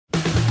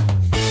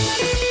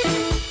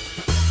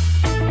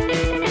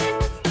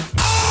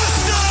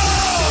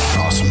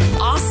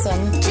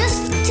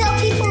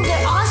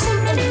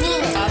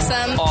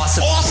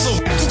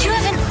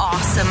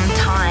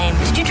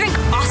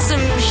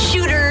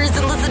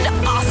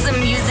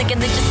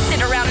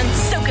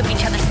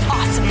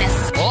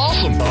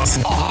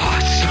awesome.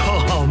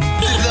 Awesome.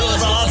 That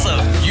was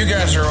awesome. You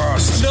guys are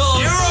awesome. No,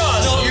 You're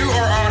awesome. no. You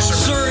are awesome.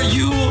 Sir,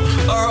 you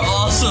are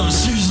awesome.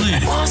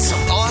 Seriously. Awesome.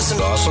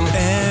 Awesome. Awesome.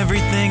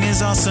 Everything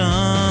is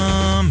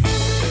awesome.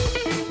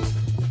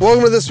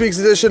 Welcome to this week's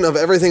edition of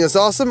Everything is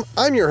Awesome.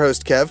 I'm your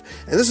host, Kev,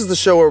 and this is the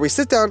show where we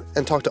sit down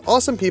and talk to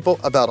awesome people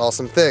about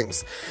awesome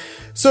things.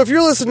 So if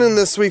you're listening to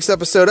this week's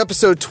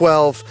episode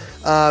 12,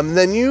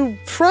 then you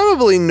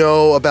probably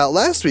know about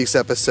last week's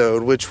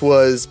episode, which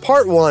was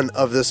part one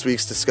of this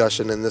week's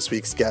discussion and this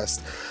week's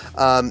guest.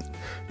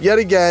 Yet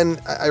again,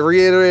 I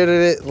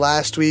reiterated it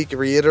last week,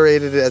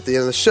 reiterated it at the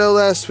end of the show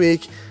last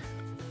week.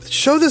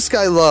 Show this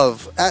guy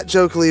love at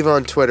Joe Kaliva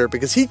on Twitter,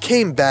 because he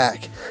came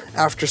back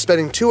after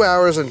spending 2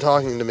 hours and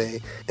talking to me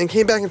and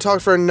came back and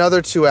talked for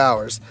another 2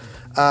 hours.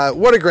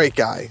 What a great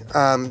guy.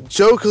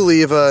 Joe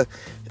Kaliva,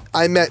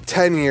 I met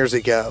 10 years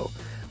ago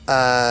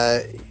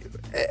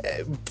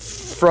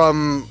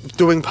from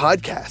doing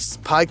podcasts.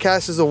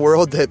 Podcast is a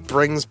world that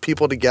brings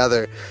people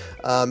together.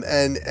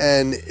 And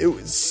it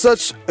was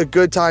such a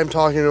good time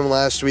talking to him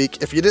last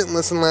week. If you didn't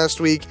listen last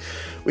week,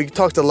 we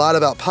talked a lot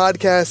about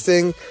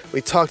podcasting,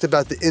 we talked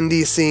about the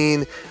indie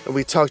scene, and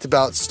we talked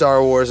about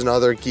Star Wars and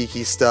other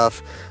geeky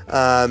stuff.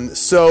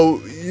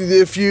 So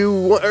if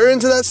you are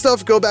into that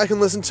stuff, go back and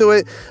listen to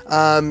it.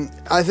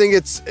 I think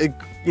it's a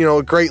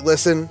great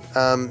listen.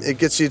 It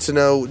gets you to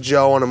know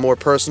Joe on a more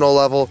personal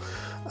level.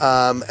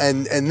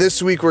 And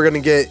this week we're going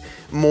to get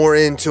more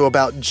into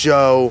about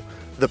Joe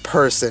the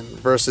person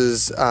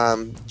versus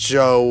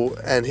Joe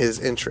and his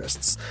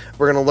interests.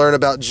 We're going to learn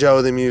about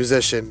Joe the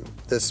musician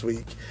this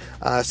week.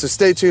 So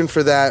stay tuned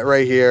for that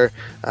right here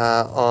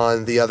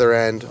on the other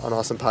end on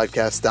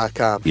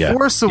awesomepodcast.com. Yeah.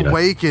 Force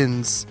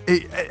Awakens,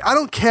 I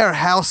don't care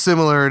how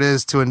similar it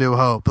is to A New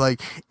Hope.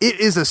 Like, it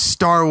is a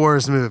Star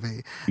Wars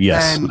movie.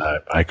 Yes, And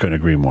I couldn't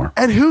agree more.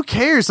 And who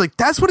cares? Like,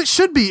 that's what it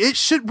should be.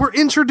 We're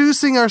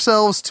introducing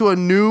ourselves to a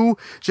new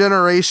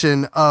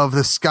generation of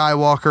the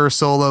Skywalker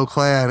Solo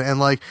clan. And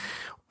like,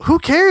 who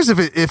cares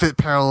if it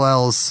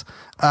parallels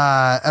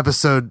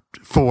episode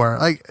 4?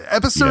 Like,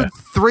 episode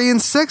 3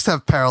 and 6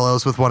 have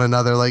parallels with one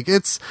another. Like,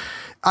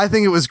 I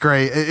think it was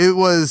great. It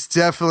was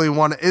definitely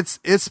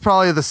it's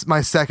probably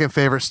my second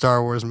favorite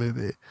Star Wars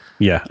movie.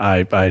 Yeah,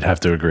 I'd have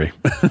to agree.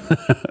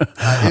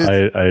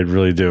 I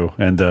really do.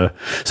 And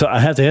so I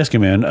have to ask you,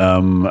 man.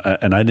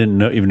 And I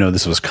didn't even know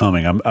this was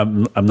coming.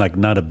 I'm like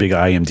not a big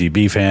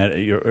IMDb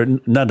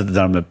fan. Not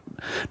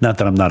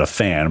that I'm not a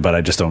fan, but I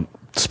just don't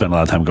spend a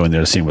lot of time going there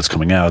to see what's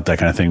coming out, that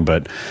kind of thing.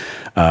 But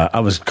I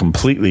was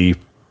completely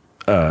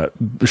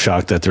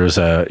shocked that there's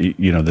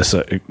this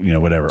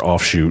whatever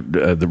offshoot,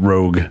 the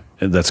Rogue,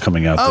 that's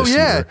coming out this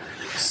year.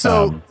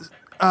 So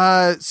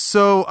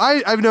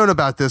I've known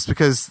about this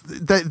because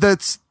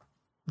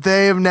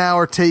they have now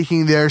are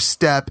taking their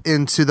step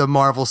into the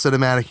Marvel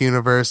Cinematic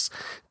Universe.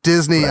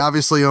 Disney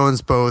obviously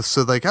owns both,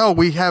 so like,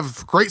 we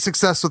have great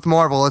success with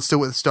Marvel, let's do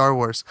it with Star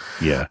Wars.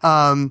 Yeah.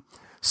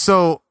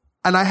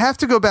 And I have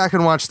to go back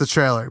and watch the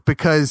trailer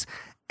because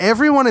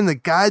everyone in the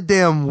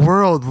goddamn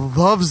world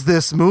loves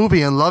this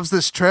movie and loves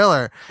this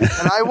trailer.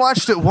 And I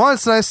watched it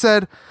once and I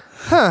said,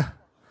 I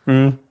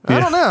don't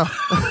know.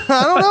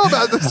 I don't know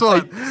about this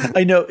one.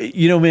 I know,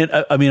 man,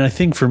 I mean, I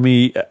think for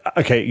me,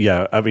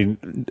 I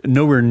mean,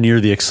 nowhere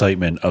near the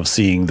excitement of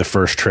seeing the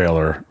first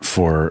trailer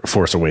for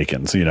Force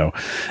Awakens,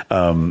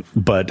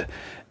 but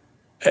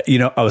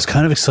I was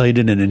kind of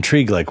excited and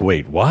intrigued, like,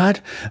 wait,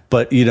 what?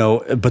 But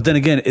then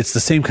again, it's the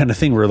same kind of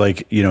thing where,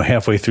 like,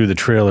 halfway through the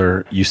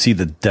trailer, you see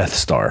the Death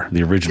Star,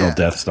 the original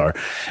Death Star.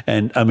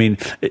 And I mean,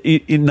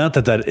 not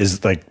that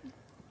is like,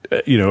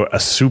 a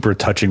super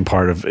touching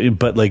part of it,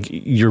 but like,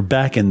 you're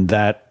back in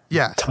that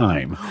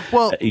time.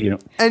 Well,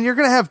 and you're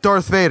going to have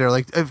Darth Vader.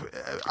 Like,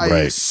 I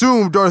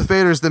assume Darth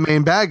Vader's the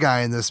main bad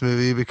guy in this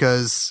movie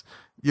because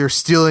you're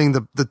stealing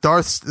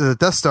the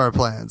Death Star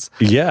plans.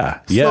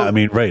 Yeah. I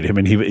mean, right. I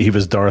mean, he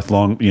was Darth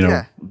long,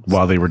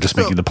 while they were just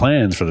making the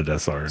plans for the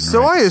Death Star.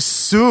 So I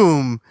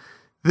assume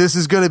this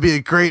is going to be a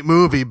great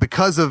movie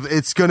because of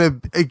it's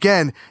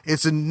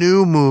a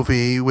new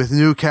movie with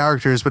new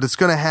characters, but it's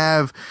going to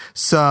have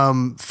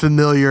some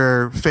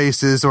familiar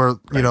faces or,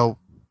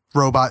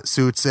 robot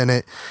suits in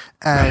it.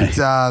 And,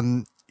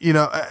 I'm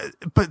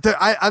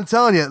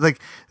telling you, like,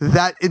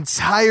 that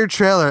entire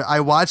trailer, I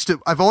watched it.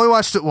 I've only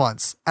watched it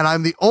once, and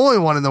I'm the only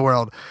one in the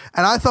world.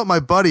 And I thought my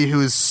buddy,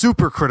 who is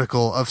super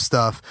critical of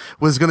stuff,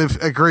 was going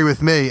to agree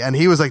with me. And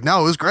he was like,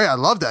 no, it was great. I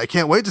loved it. I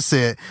can't wait to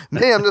see it.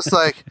 Me, I'm just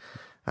like,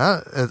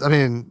 I'm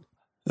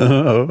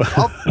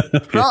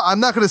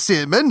not going to see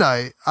it at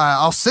midnight.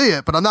 I'll see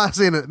it, but I'm not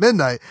seeing it at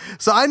midnight.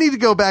 So I need to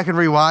go back and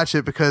rewatch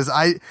it because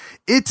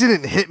it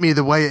didn't hit me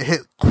the way it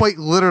hit quite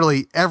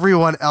literally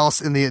everyone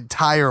else in the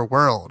entire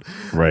world.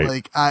 Right.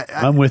 Like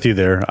I'm with you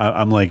there.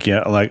 I'm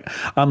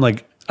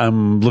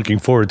looking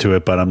forward to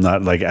it, but I'm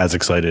not like as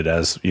excited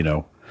as,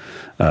 when,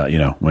 I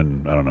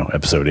don't know,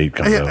 episode 8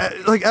 comes out.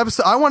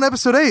 I want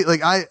episode 8.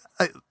 Like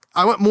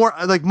I want more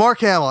like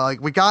Mark Hamill.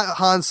 Like, we got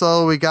Han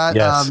Solo, we got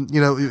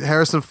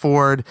Harrison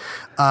Ford.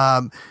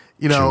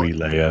 you know, Chewie,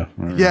 Leia.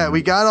 yeah,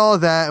 we got all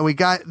of that, and we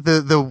got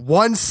the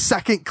 1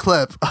 second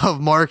clip of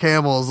Mark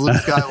Hamill as Luke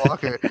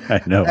Skywalker.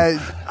 I know. And,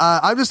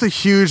 I'm just a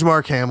huge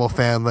Mark Hamill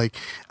fan. Like,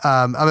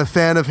 I'm a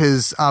fan of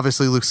his,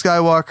 obviously, Luke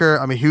Skywalker.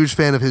 I'm a huge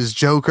fan of his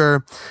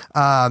Joker.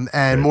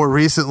 And more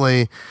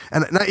recently,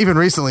 and not even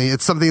recently,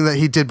 it's something that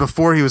he did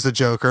before he was a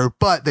Joker,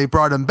 but they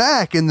brought him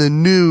back in the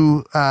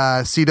new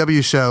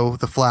CW show,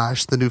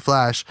 the new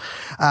Flash,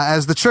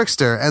 as the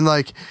Trickster. And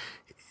like,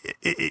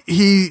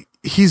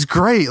 he's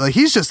great. Like,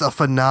 he's just a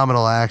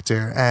phenomenal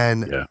actor.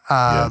 And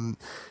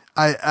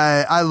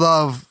I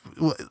love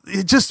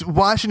just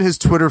watching his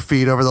Twitter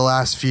feed over the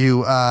last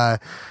few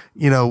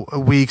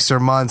weeks or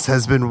months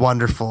has been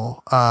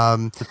wonderful.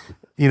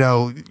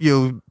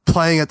 You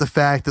playing at the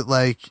fact that,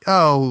 like,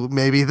 oh,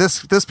 maybe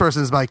this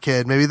person's my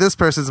kid, maybe this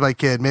person's my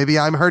kid, maybe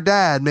I'm her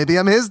dad, maybe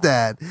I'm his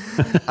dad,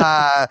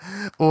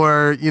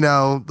 or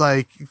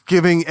like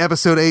giving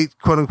episode 8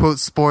 quote unquote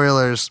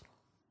spoilers.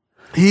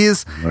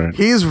 He's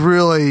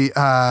really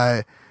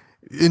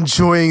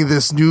enjoying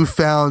this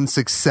newfound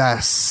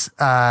success,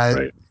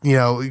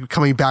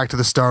 coming back to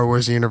the Star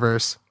Wars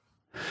universe.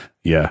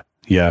 Yeah.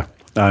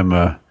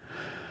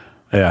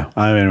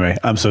 Anyway,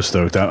 I'm so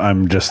stoked.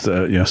 I'm just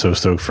so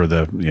stoked for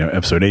the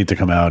episode 8 to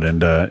come out,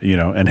 and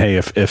and hey,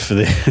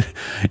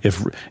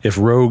 if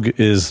Rogue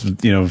is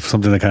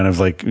something that kind of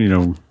like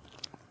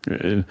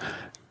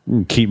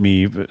keep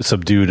me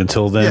subdued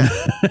until then.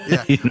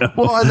 Yeah.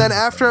 Well, and then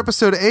after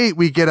episode 8,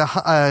 we get a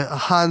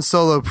Han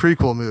Solo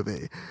prequel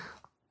movie.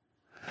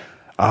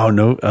 Oh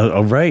no!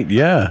 Oh right,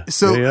 yeah.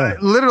 So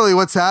literally,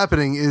 what's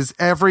happening is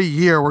every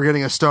year we're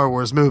getting a Star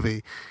Wars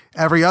movie.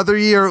 Every other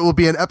year it will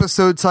be an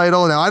episode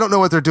title. Now I don't know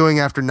what they're doing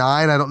after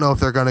 9. I don't know if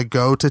they're going to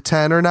go to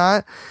 10 or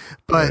not.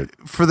 But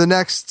for the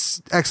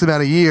next X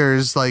amount of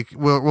years, like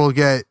we'll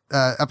get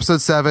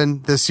episode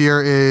 7. This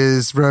year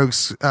is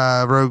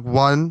Rogue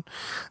One.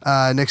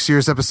 Next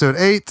year's episode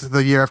 8.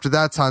 The year after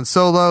that's Han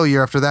Solo.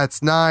 Year after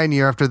that's 9.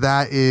 Year after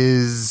that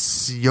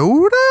is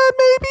Yoda.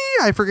 Maybe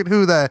I forget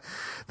who the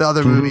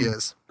other movie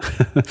is.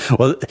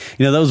 Well,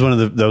 that was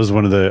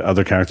one of the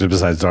other characters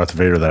besides Darth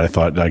Vader that I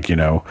thought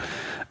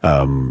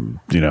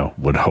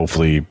would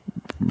hopefully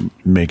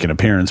make an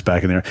appearance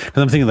back in there.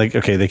 Because I'm thinking, like,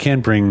 okay, they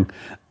can't bring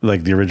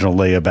like the original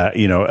Leia back,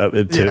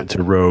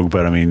 to Rogue,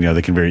 but I mean,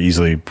 they can very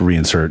easily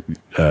reinsert,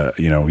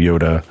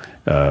 Yoda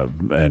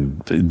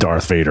and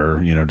Darth Vader.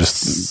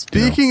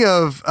 Speaking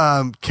of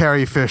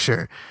Carrie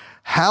Fisher,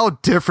 how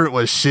different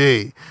was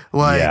she?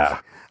 Like,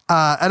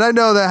 and I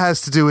know that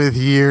has to do with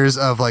years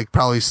of like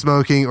probably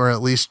smoking or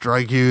at least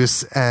drug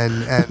use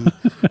and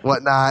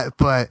whatnot,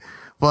 but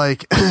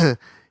like.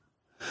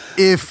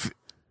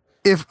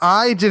 If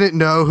I didn't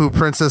know who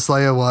Princess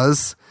Leia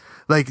was,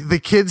 like the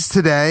kids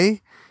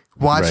today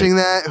watching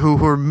that who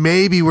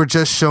were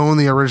just shown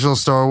the original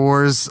Star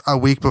Wars a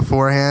week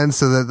beforehand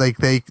so that like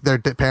their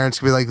parents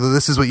could be like, well,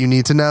 this is what you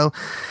need to know.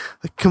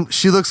 Like,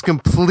 she looks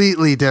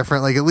completely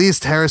different. Like at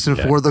least Harrison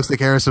Ford looks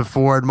like Harrison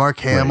Ford. Mark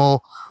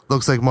Hamill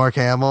looks like Mark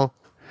Hamill.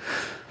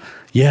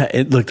 Yeah,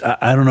 it looked,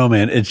 I don't know,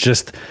 man. It's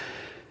just,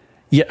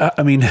 yeah,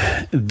 I mean,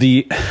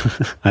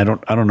 I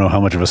don't know how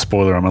much of a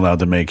spoiler I'm allowed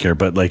to make here,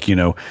 but like,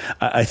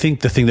 I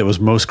think the thing that was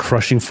most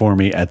crushing for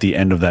me at the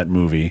end of that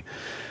movie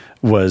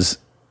was,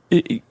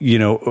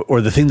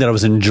 or the thing that I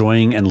was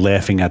enjoying and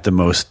laughing at the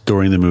most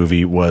during the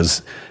movie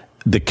was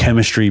the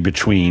chemistry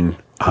between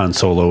Han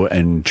Solo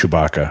and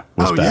Chewbacca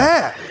was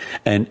back. Yeah.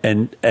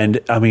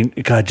 And I mean,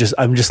 God,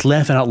 I'm just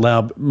laughing out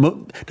loud.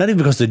 Not even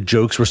because the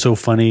jokes were so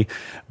funny,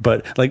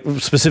 but like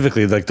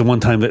specifically, like the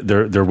one time that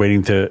they're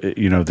waiting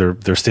to,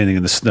 they're standing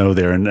in the snow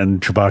there,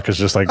 and Chewbacca's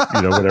just like,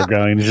 whatever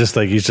going. He's just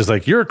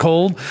like, you're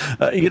cold,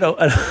 And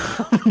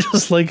I'm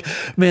just like,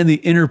 man, the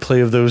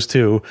interplay of those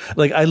two.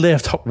 Like, I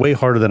laughed way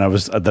harder than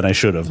I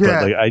should have. Yeah.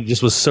 But like, I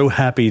just was so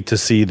happy to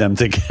see them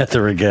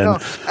together again. No,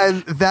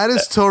 and that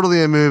is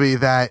totally a movie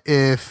that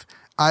if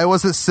I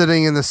wasn't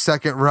sitting in the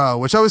second row,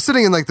 which I was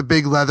sitting in like the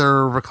big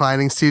leather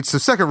reclining seats. So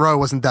second row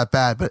wasn't that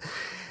bad, but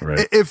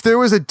if there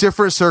was a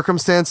different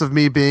circumstance of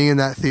me being in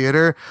that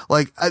theater,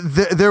 like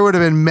there would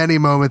have been many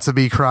moments of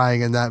me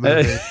crying in that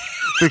movie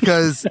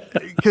because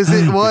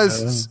it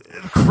was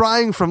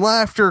crying from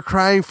laughter,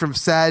 crying from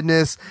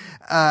sadness.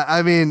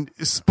 I mean,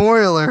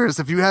 spoilers,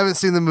 if you haven't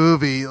seen the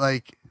movie,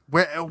 like,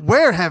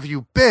 where have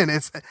you been?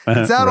 It's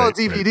out on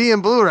DVD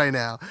and Blu-ray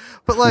now.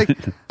 But like,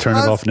 turn it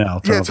off now.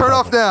 Turn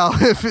off now.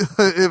 If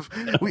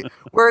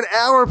we're an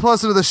hour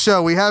plus into the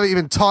show, we haven't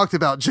even talked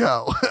about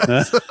Joe.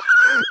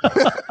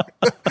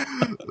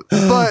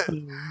 But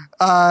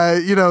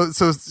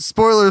so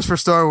spoilers for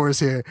Star Wars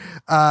here.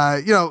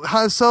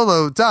 Han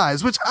Solo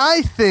dies, which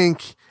I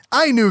think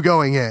I knew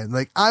going in.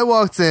 Like, I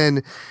walked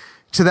in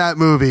to that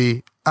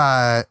movie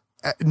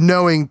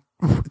knowing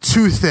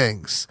two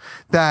things: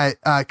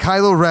 that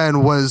Kylo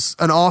Ren was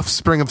an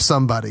offspring of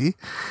somebody,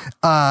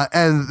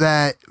 and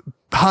that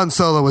Han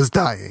Solo was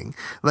dying.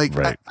 Like,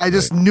 I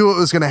just knew it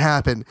was going to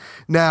happen.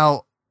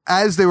 Now,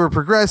 as they were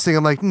progressing,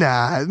 I'm like,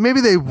 nah,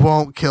 maybe they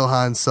won't kill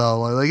Han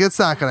Solo. Like, it's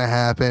not going to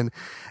happen.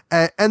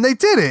 And they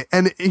did it.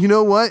 And you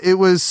know what? It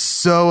was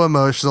so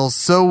emotional,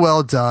 so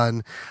well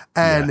done.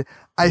 And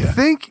I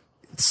think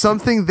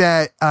something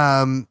that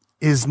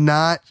is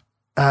not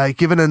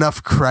given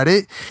enough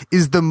credit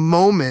is the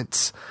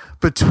moment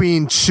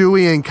between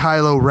Chewie and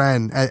Kylo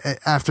Ren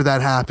after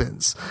that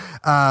happens.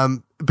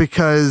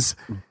 Because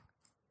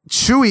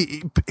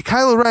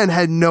Kylo Ren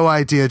had no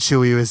idea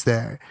Chewie was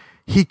there.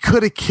 He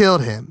could have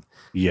killed him.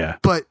 Yeah.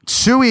 But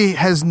Chewie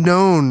has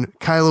known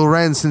Kylo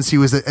Ren since he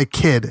was a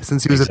kid,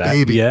 since he was a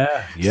baby.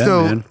 Yeah.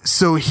 Man.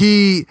 So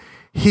he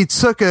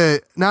took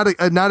not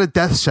a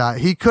death shot.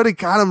 He could have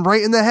got him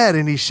right in the head,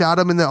 and he shot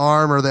him in the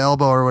arm or the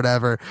elbow or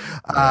whatever.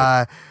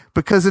 Right.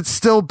 Because it's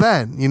still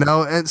Ben, you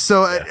know? And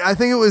so I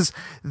think it was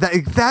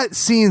that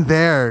scene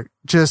there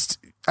just,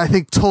 I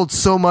think, told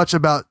so much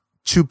about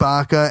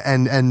Chewbacca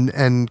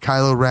and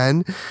Kylo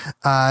Ren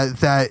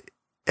that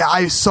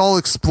I saw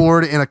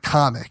explored in a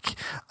comic,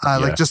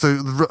 like just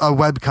a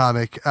web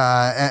comic.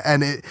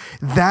 And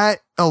that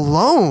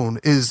alone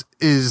is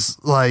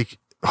like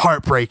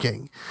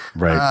heartbreaking.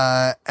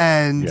 Right.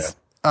 It's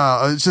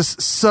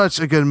just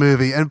such a good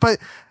movie. But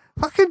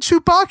fucking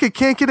Chewbacca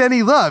can't get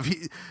any love.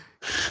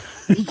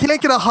 He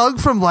can't get a hug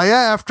from Leia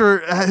after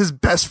his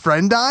best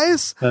friend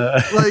dies.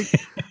 After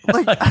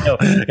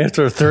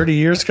 30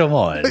 years, come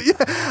on.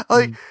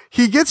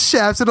 He gets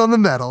shafted on the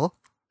medal.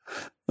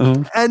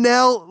 And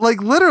now,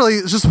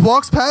 literally just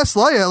walks past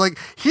Leia.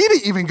 He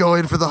didn't even go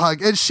in for the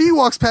hug. And she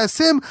walks past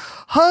him,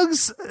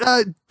 hugs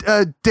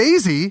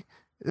Daisy.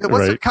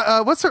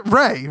 What's her?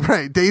 Rey.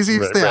 Right.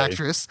 Daisy's the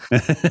actress.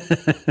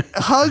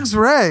 Hugs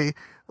Rey.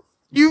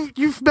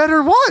 You've met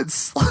her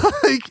once.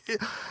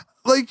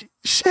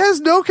 She has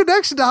no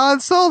connection to Han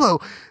Solo.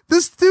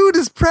 This dude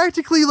is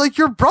practically like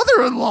your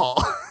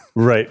brother-in-law.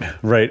 Right.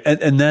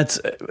 And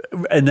that's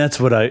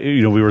what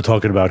we were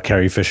talking about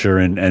Carrie Fisher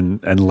and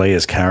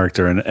Leia's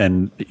character and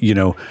and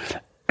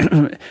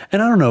I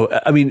don't know.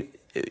 I mean,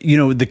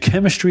 the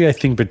chemistry I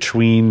think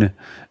between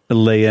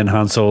Leia and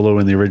Han Solo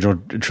in the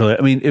original trilogy,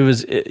 I mean,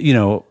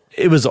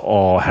 it was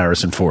all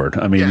Harrison Ford.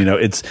 I mean,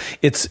 it's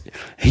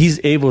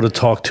he's able to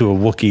talk to a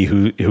Wookiee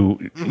who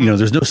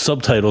there's no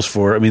subtitles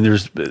for. I mean,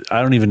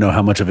 I don't even know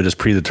how much of it is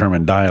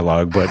predetermined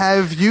dialogue. But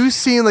have you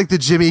seen the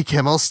Jimmy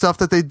Kimmel stuff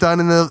that they've done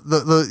in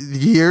the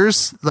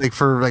years,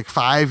 for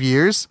 5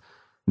 years?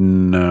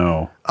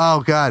 No. Oh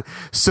God.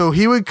 So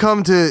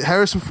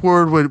Harrison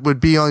Ford would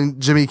be on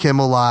Jimmy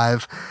Kimmel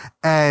Live,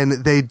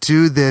 and they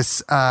do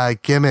this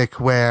gimmick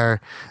where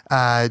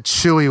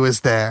Chewie was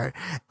there,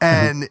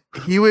 and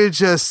he would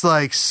just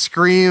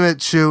scream at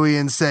Chewie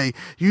and say,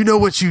 "You know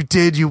what you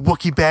did, you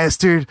Wookiee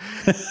bastard."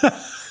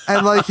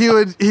 And he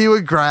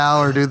would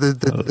growl or do the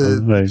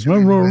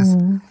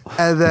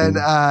and then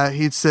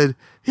he'd said,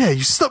 "Yeah,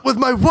 you slept with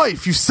my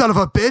wife, you son of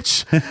a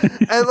bitch."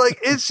 And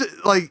it's just,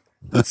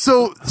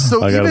 so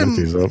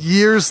even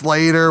years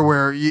later,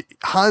 where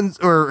Han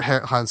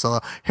Solo,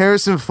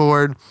 Harrison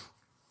Ford,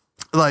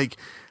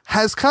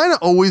 has kind of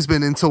always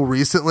been until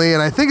recently,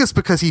 and I think it's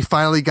because he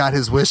finally got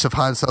his wish of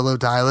Han Solo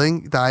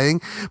dying,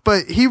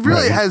 but he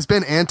really has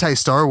been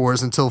anti-Star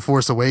Wars until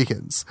Force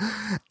Awakens.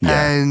 He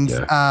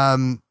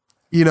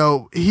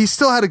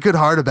still had a good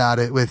heart about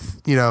it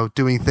with,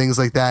 doing things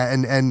like that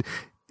and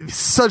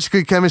such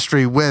good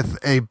chemistry with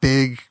a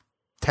big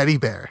teddy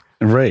bear.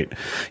 Right.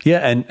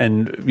 Yeah. And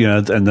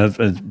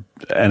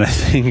I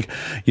think,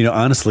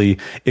 honestly,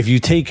 if you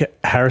take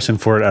Harrison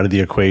Ford out of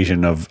the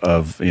equation of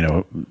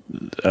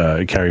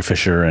Carrie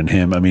Fisher and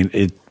him, I mean,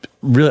 it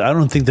really, I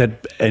don't think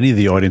that any of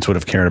the audience would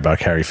have cared about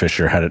Carrie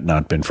Fisher had it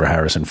not been for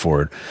Harrison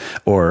Ford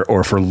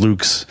or for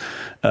Luke's,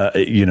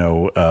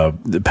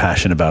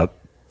 passion about,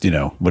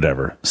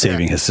 whatever,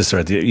 saving his sister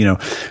at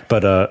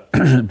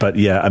the, but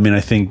yeah, I mean, I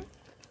think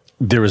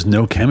there was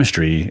no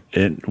chemistry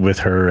with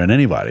her and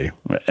anybody.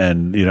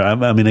 And,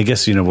 I mean, I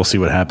guess, we'll see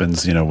what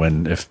happens,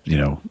 if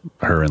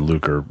her and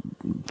Luke are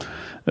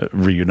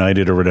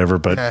reunited or whatever,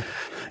 but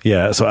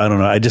yeah, so I don't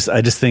know. I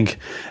just think,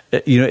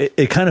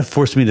 it kind of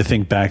forced me to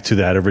think back to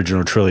that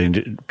original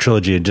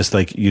trilogy and just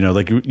like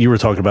you were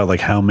talking about,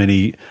 how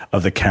many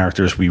of the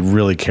characters we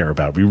really care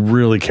about. We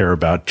really care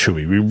about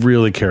Chewie. We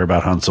really care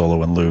about Han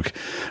Solo and Luke.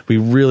 We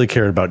really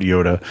cared about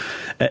Yoda.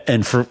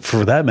 And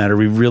for that matter,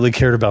 we really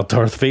cared about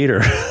Darth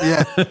Vader.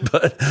 Yeah.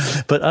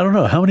 but I don't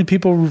know how many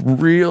people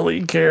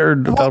really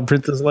cared about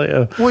Princess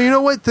Leia. Well, you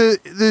know what?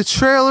 The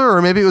trailer,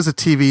 or maybe it was a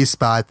TV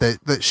spot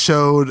that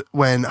showed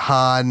when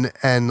Han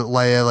and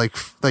Leia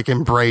like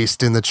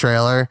embraced in the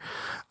trailer.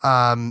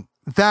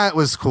 That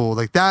was cool.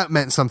 That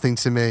meant something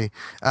to me.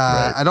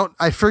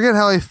 I forget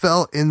how I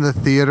felt in the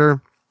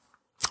theater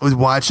with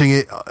watching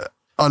it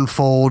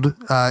unfold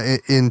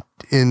in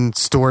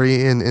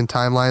story in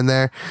timeline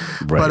there.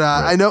 But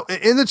I know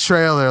in the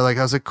trailer,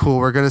 I was like, cool,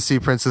 we're gonna see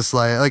Princess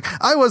Leia.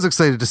 I was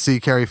excited to see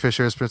Carrie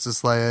Fisher as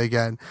Princess Leia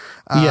again.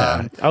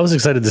 Yeah, I was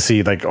excited to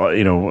see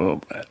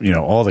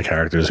all the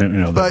characters.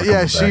 But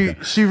yeah,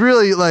 she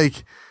really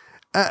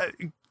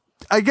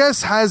I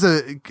guess has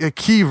a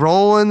key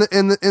role in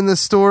the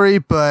story,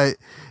 but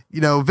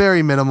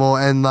very minimal.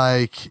 And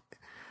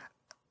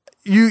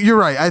you're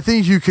right. I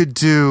think you could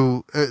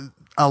do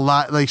a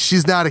lot. Like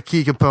she's not a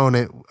key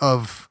component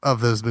of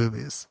those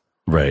movies.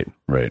 Right.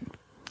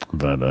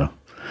 But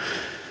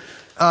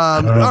all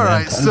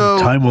right, so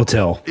time will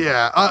tell.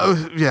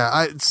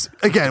 Yeah.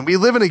 Again, we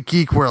live in a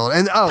geek world,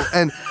 and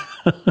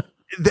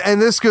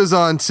and this goes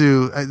on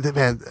to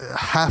man. A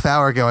half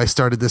hour ago, I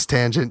started this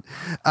tangent.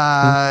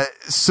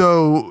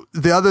 So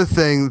the other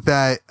thing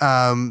that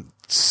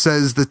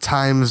says the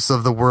times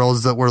of the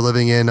worlds that we're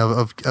living in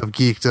of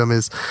geekdom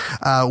is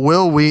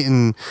Will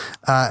Wheaton,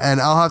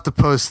 and I'll have to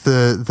post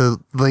the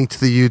link to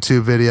the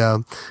YouTube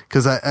video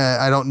because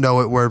I don't know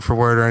it word for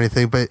word or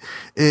anything, but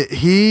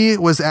he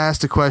was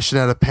asked a question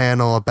at a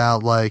panel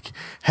about like,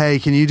 hey,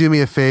 can you do me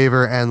a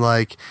favor and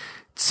like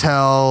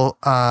tell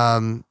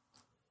my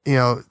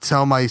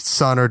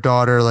son or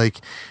daughter like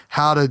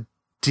how to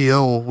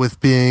deal with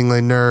being a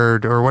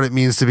nerd or what it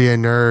means to be a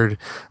nerd,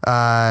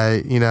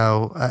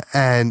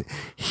 and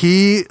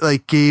he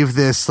like gave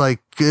this like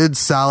good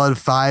solid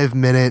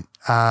 5-minute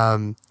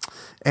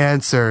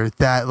answer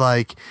that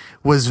like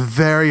was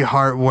very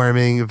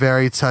heartwarming,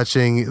 very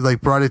touching,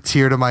 like brought a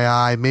tear to my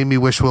eye, made me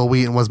wish Will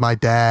Wheaton was my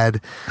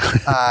dad.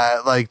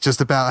 Like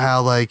just about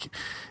how like,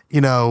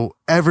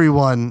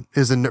 everyone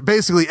is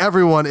basically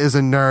everyone is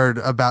a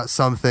nerd about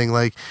something.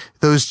 Like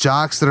those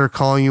jocks that are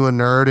calling you a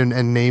nerd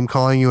and name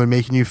calling you and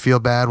making you feel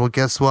bad. Well,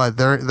 guess what?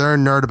 They're a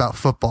nerd about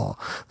football.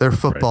 They're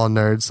football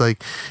nerds.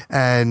 Like,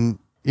 and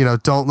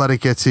don't let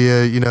it get to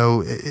you.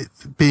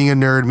 Being a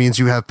nerd means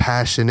you have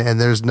passion,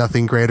 and there's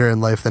nothing greater in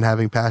life than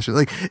having passion.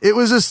 Like it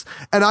was just,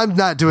 and I'm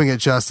not doing it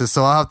justice,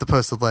 so I'll have to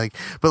post the link.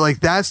 But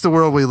like that's the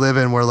world we live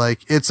in, where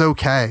like it's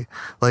okay,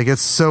 like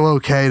it's so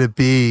okay to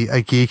be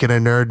a geek and a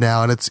nerd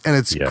now, and it's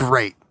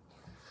great.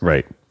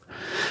 Right.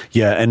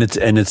 Yeah, and it's.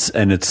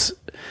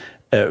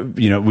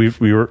 We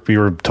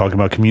were talking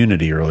about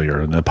community earlier,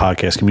 and the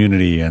podcast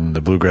community and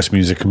the bluegrass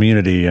music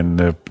community, and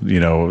the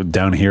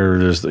down here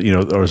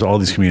there's all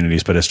these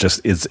communities, but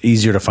it's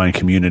easier to find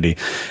community,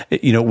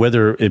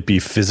 whether it be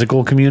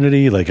physical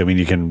community, like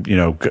you can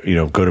go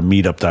to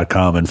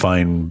meetup.com and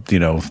find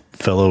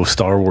fellow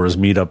Star Wars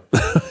meetup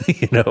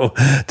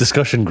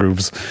discussion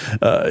groups,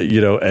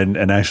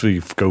 and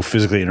actually go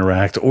physically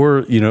interact,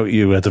 or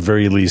you at the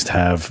very least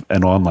have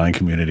an online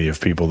community of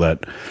people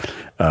that.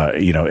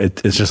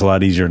 It's just a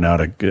lot easier now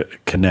to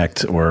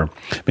connect, or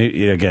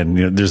maybe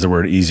again, there's the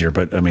word easier,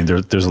 but I mean,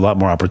 there's a lot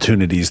more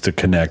opportunities to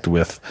connect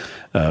with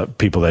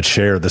people that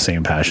share the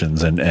same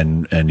passions and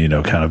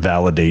kind of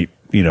validate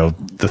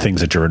the things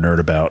that you're a nerd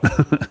about.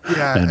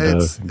 Yeah, and,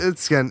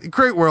 it's again a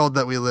great world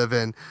that we live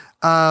in.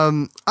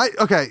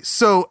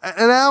 So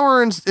an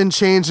hour and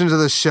change into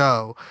the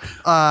show,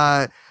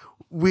 I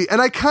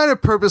kind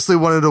of purposely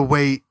wanted to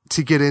wait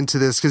to get into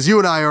this because you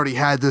and I already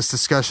had this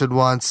discussion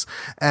once,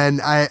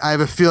 and I have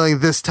a feeling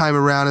this time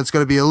around it's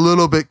going to be a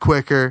little bit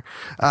quicker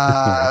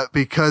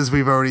because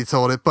we've already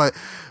told it. But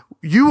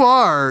you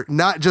are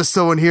not just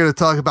someone here to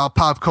talk about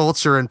pop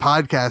culture and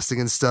podcasting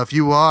and stuff.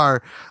 You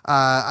are,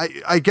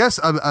 I guess,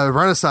 a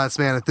Renaissance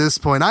man at this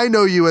point. I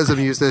know you as a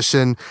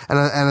musician and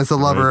as a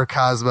lover of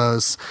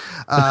Cosmos.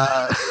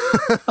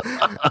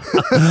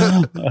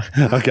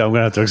 Okay, I'm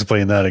gonna have to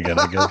explain that again,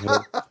 I guess.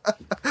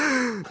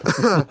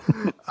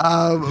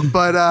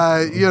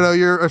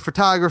 You're a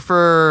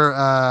photographer.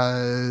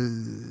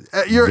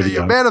 You're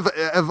a man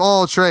of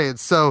all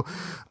trades. So.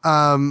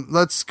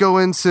 Let's go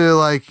into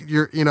like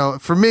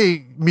for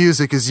me,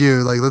 music is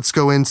you. Like, let's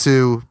go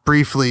into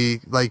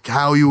briefly like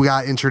how you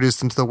got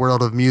introduced into the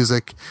world of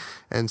music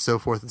and so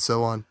forth and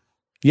so on.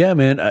 Yeah,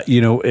 man.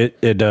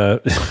 It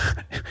all,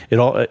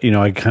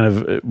 I kind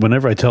of,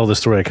 whenever I tell this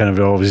story, I kind of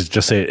always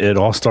just say it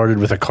all started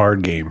with a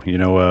card game.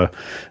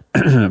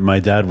 My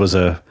dad was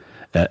an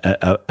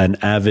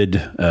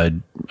avid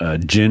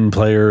gin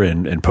player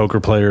and poker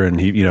player, and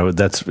he,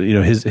 that's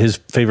his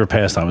favorite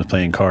pastime was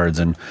playing cards,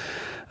 and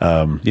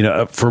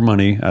for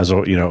money, as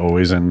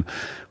always, and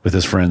with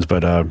his friends.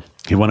 But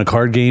he won a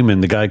card game,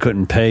 and the guy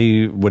couldn't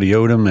pay what he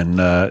owed him,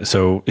 and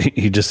so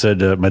he just said,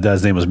 my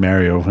dad's name was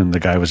Mario, and the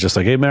guy was just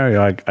like, "Hey,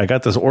 Mario, I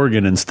got this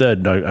organ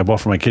instead. I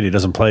bought for my kid. He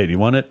doesn't play it. You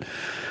want it?"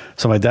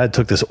 So my dad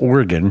took this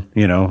organ,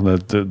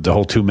 the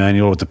whole 2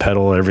 manual with the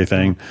pedal,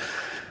 everything.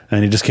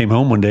 And he just came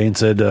home one day and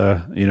said,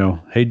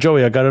 "Hey,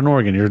 Joey, I got an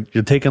organ.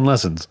 You're taking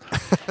lessons."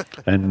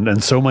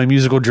 and so my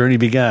musical journey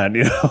began.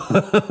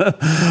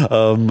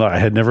 I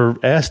had never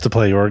asked to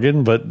play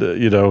organ, but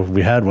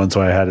we had one,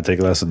 so I had to take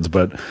lessons.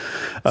 But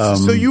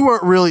so you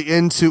weren't really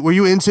were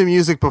you into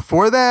music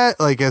before that?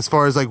 Like as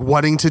far as like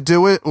wanting to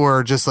do it,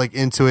 or just like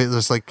into it,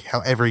 just like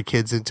how every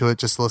kid's into it,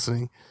 just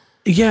listening?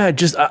 Yeah,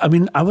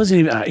 I wasn't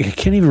even. I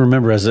can't even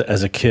remember as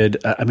a kid.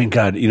 I mean,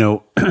 God,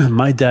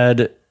 my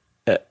dad.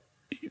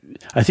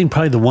 I think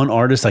probably the one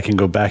artist I can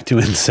go back to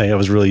and say I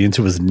was really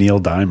into was Neil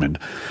Diamond.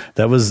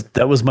 That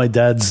was my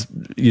dad's,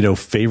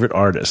 favorite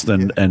artist.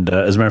 And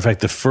as a matter of fact,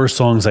 the first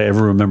songs I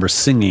ever remember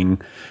singing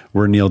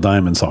were Neil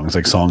Diamond songs,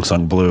 like Song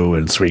Sung Blue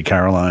and Sweet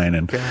Caroline.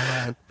 And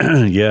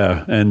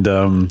yeah. And,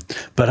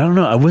 but I don't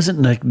know. I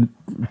wasn't like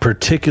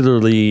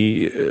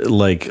particularly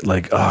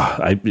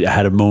I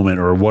had a moment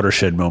or a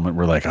watershed moment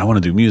where like, I want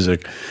to do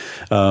music.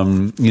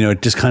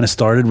 it just kind of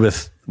started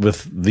with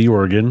the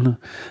organ.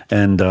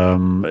 And,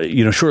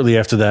 shortly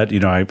after that,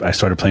 I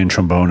started playing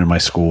trombone in my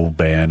school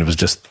band. It was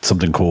just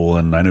something cool.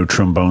 And I know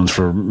trombones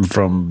from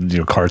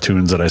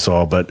cartoons that I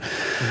saw. But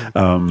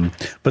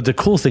the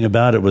cool thing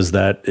about it was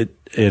that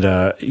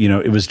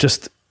it was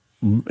just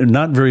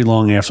not very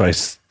long after I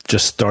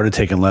just started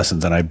taking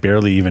lessons, and I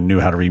barely even knew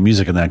how to read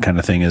music and that kind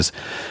of thing, is,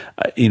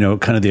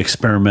 kind of the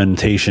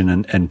experimentation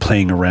and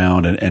playing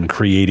around and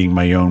creating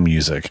my own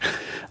music.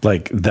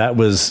 Like, that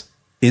was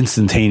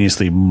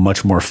instantaneously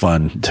much more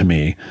fun to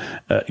me,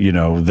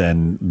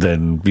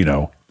 than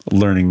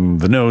learning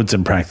the notes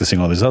and practicing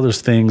all these other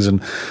things.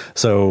 And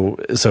so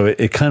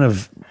it kind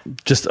of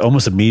just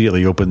almost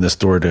immediately opened this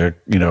door to,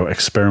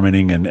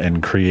 experimenting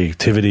and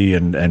creativity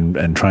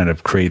and trying to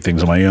create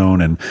things on my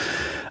own. And,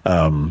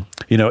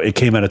 it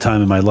came at a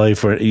time in my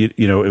life where, it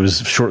was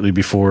shortly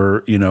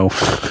before,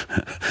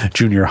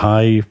 junior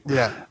high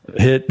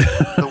hit,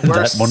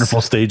 that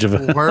wonderful stage of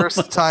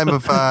worst time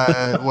of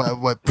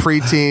what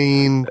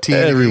preteen,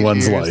 teenage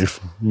everyone's years. life.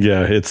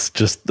 Yeah, it's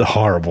just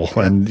horrible.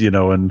 And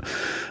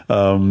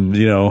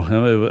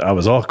I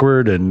was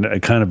awkward and I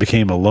kind of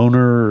became a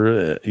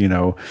loner, but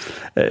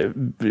I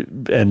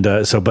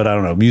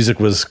don't know, music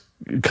was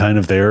kind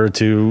of there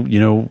to,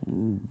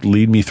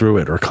 lead me through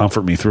it or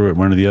comfort me through it,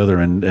 one or the other.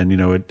 And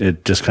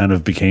it just kind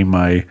of became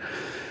my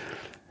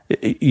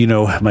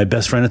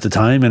best friend at the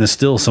time, and is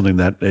still something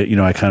that,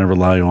 I kind of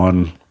rely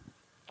on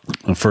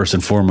first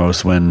and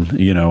foremost when,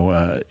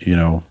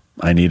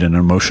 I need an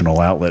emotional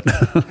outlet.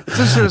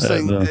 It's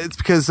interesting. It's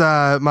because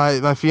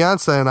my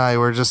fiance and I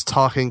were just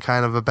talking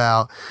kind of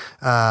about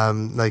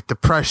like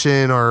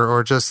depression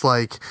or just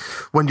like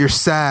when you're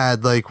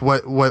sad, like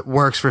what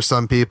works for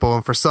some people.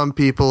 And for some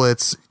people,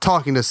 it's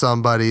talking to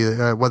somebody,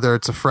 whether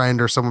it's a friend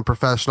or someone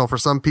professional. For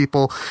some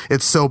people,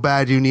 it's so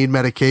bad you need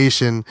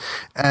medication.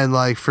 And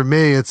like for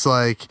me, it's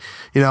like,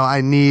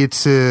 I need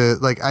to,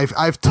 like,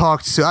 I've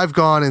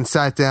gone and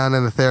sat down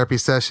in a therapy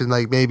session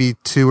like maybe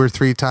 2 or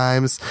 3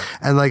 times,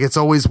 and like it's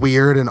always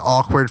weird and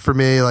awkward for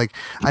me. Like,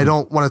 I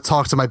don't want to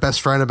talk to my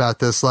best friend about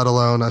this, let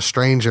alone a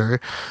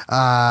stranger.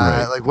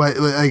 Right.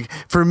 Like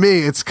for me,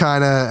 it's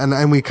kind of,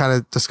 and we kind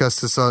of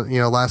discussed this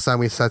last time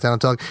we sat down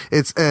and talked.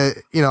 It's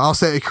I'll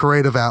say a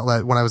creative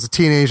outlet. When I was a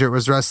teenager, it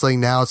was wrestling.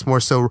 Now it's more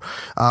so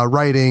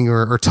writing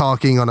or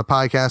talking on a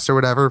podcast or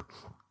whatever.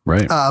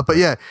 Right. But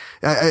yeah,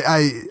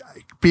 I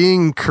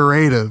being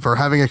creative or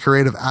having a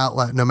creative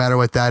outlet, no matter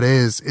what that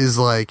is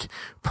like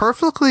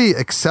perfectly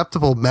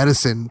acceptable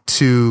medicine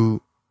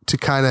to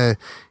kind of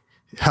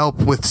help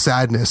with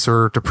sadness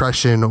or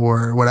depression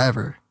or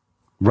whatever.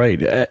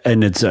 Right.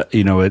 And it's, the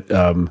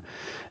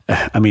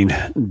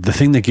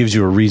thing that gives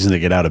you a reason to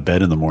get out of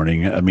bed in the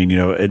morning, and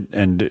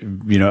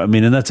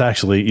that's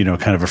actually,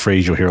 kind of a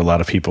phrase you'll hear a lot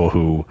of people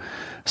who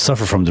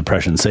suffer from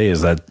depression say,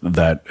 is that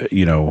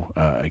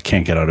I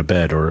can't get out of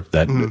bed, or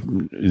that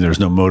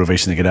there's no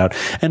motivation to get out.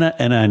 And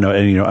I know,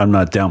 I'm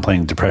not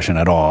downplaying depression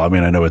at all. I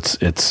mean, I know it's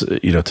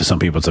to some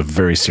people it's a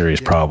very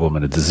serious problem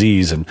and a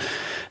disease and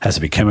has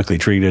to be chemically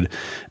treated.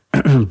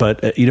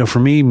 But, for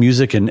me,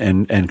 music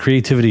and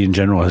creativity in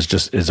general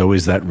is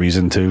always that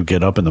reason to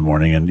get up in the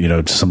morning and,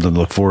 just something to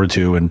look forward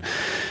to. And,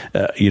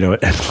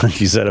 and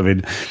like you said, I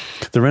mean,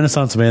 the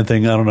Renaissance man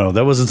thing, I don't know,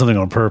 that wasn't something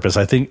on purpose.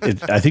 I think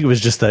it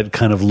was just that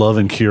kind of love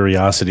and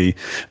curiosity,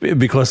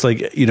 because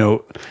like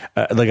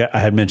I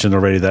had mentioned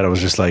already that I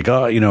was just like,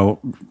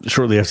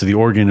 shortly after the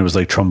organ, it was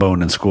like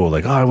trombone in school.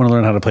 Like, I want to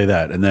learn how to play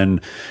that. And then,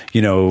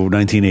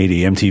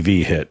 1980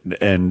 MTV hit,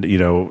 and,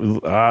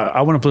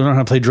 I want to learn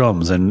how to play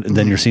drums. And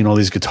then you're seeing all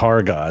these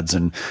guitar gods,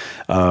 and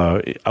I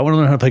want to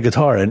learn how to play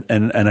guitar,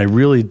 and I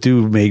really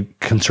do make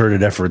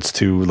concerted efforts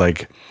to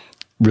like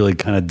really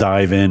kind of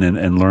dive in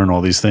and learn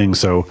all these things.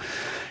 So,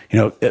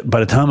 by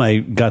the time I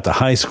got to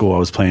high school, I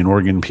was playing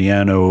organ,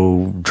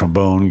 piano,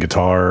 trombone,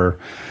 guitar,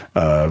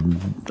 what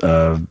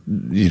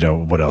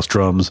else?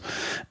 Drums.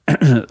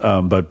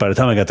 But by the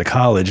time I got to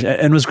college, and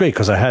it was great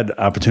because I had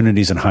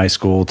opportunities in high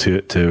school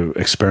to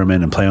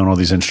experiment and play on all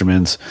these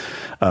instruments.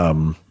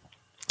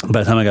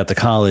 By the time I got to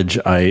college,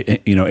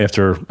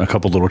 after a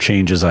couple little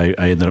changes, I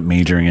ended up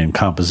majoring in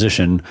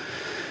composition,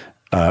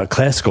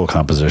 classical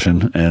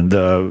composition, and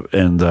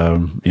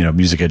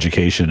music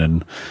education.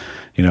 And,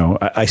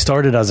 I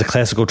started as a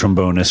classical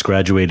trombonist,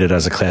 graduated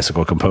as a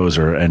classical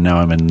composer, and now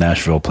I'm in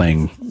Nashville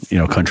playing,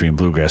 country and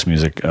bluegrass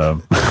music.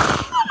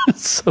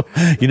 So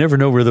you never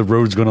know where the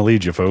road's going to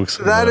lead you, folks.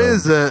 That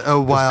is a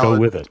wild, go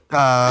with it.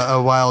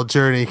 A wild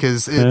journey,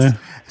 because it's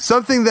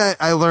something that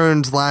I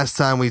learned last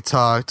time we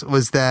talked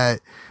was that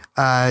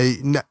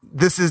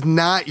this is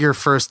not your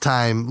first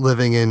time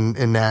living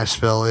in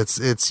Nashville.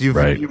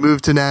 You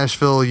moved to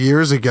Nashville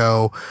years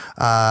ago,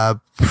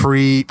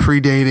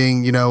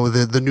 predating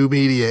the new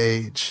media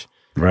age.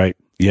 Right.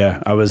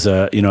 Yeah, I was,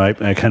 I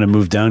kind of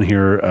moved down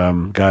here. I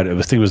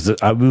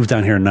moved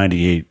down here in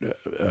 '98.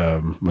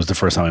 Was the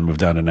first time I moved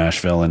down to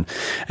Nashville, and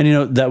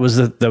that was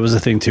the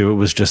thing too. It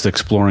was just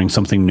exploring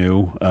something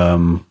new. I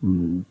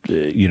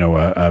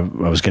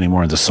was getting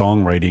more into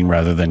songwriting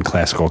rather than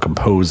classical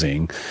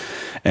composing,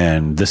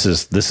 and this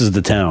is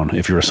the town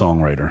if you're a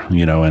songwriter,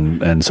 you know,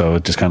 and so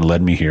it just kind of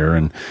led me here.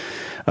 And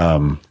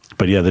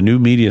but yeah, the new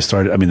media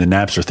started. I mean, the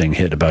Napster thing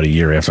hit about a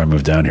year after I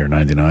moved down here,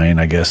 99,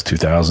 I guess,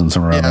 2000,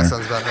 somewhere around there.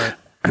 Sounds about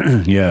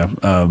right.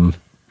 Yeah.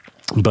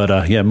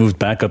 But yeah, moved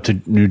back up to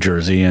New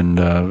Jersey, and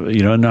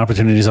you know, and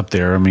opportunities up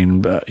there. I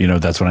mean, you know,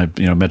 that's when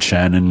I met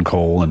Shannon and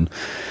Cole, and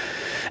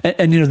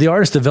you know, the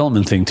artist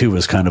development thing too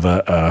was kind of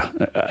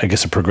I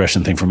guess a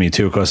progression thing for me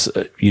too, because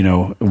you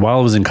know, while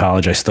I was in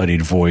college, I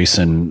studied voice,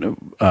 and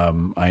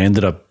I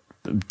ended up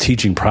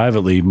teaching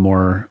privately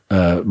more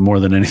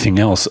than anything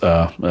else,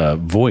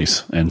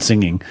 voice and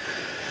singing.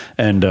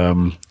 And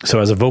so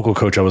as a vocal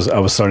coach, I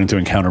was starting to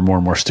encounter more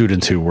and more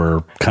students who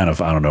were kind of,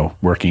 I don't know,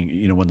 working,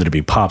 you know, wanted to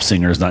be pop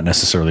singers, not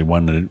necessarily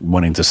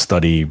wanting to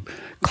study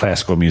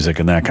classical music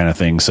and that kind of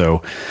thing.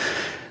 So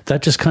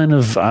that just kind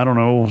of, I don't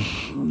know,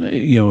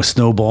 you know,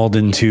 snowballed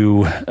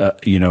into,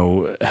 you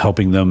know,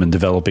 helping them and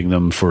developing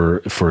them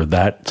for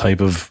that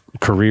type of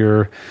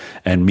career,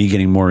 and me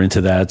getting more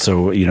into that.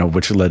 So, you know,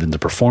 which led into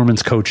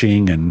performance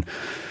coaching and,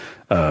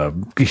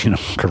 you know,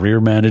 career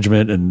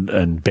management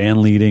and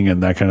band leading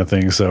and that kind of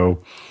thing.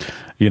 So,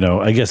 you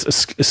know, I guess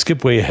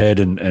skip way ahead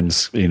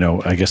and, you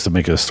know, I guess to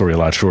make the story a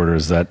lot shorter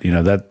is that, you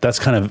know, that's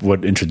kind of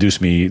what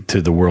introduced me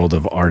to the world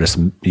of artist,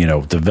 you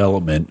know,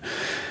 development,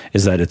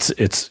 is that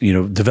it's, you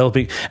know,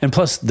 developing. And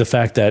plus the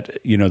fact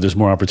that, you know, there's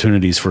more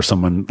opportunities for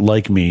someone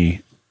like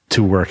me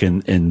to work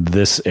in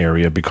this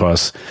area,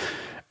 because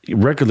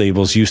record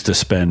labels used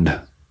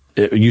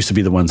to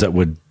be the ones that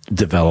would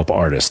develop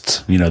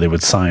artists. You know, they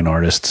would sign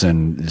artists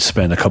and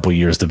spend a couple of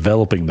years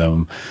developing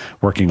them,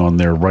 working on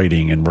their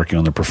writing and working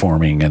on their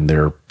performing and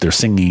their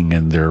singing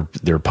and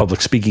their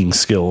public speaking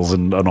skills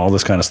and all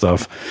this kind of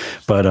stuff.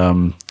 But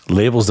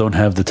labels don't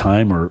have the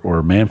time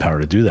or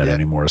manpower to do that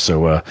anymore.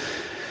 So,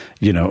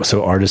 you know,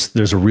 so artists,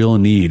 there's a real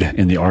need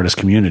in the artist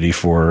community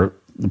for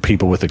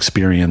people with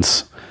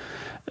experience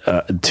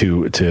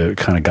to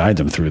kind of guide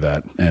them through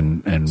that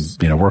and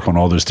you know, work on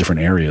all those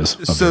different areas.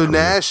 So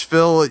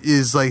Nashville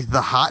is like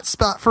the hot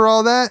spot for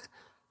all that.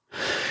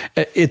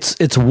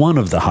 It's one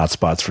of the hot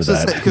spots for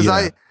that. Because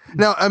I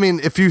mean,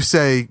 if you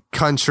say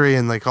country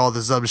and like all the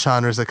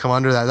subgenres that come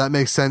under that, that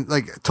makes sense.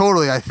 Like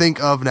totally, I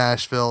think of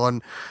Nashville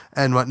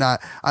and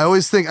whatnot. I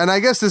always think, and I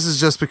guess this is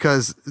just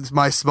because it's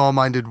my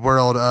small-minded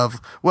world of,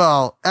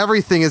 well,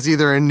 everything is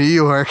either in New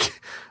York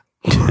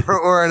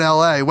or in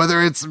LA,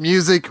 whether it's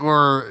music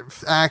or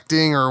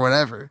acting or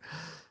whatever.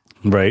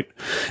 Right.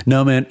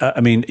 No, man. I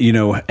mean, you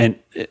know, and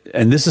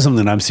this is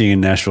something I'm seeing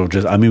in Nashville.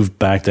 I moved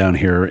back down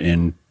here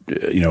in,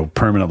 you know,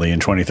 permanently in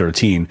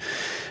 2013.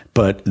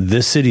 But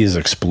this city is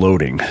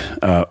exploding.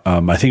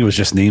 I think it was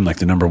just named like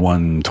the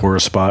 #1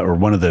 tourist spot, or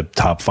one of the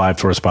top 5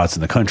 tourist spots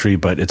in the country.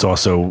 But it's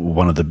also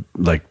one of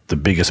the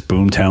biggest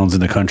boom towns in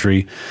the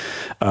country.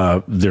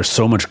 There's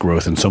so much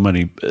growth and so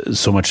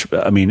much.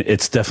 I mean,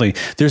 there's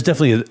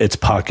definitely its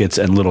pockets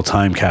and little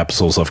time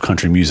capsules of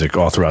country music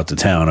all throughout the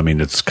town. I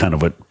mean, it's kind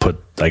of what put,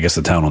 I guess,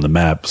 the town on the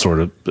map, sort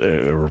of,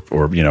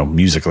 or you know,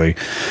 musically.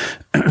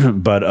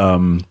 But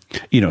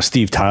you know,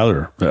 Steve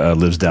Tyler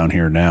lives down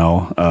here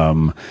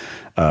now.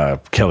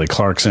 Kelly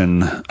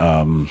Clarkson,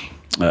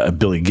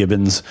 Billy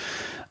Gibbons.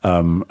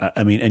 I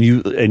mean, and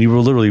you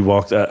will literally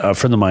walk. A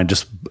friend of mine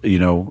just, you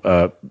know,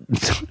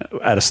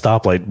 at a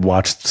stoplight,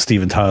 watched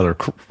Steven Tyler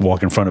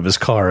walk in front of his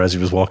car as he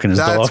was walking his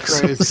dog. That's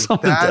crazy.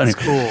 That's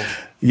cool.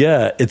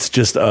 Yeah, it's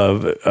just who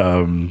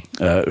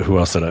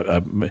else did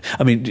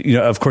I mean, you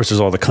know, of course, there's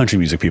all the country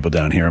music people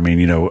down here. I mean,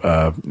 you know,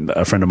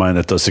 a friend of mine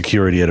that does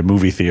security at a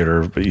movie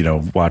theater, you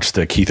know, watched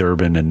Keith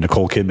Urban and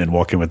Nicole Kidman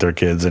walking with their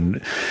kids,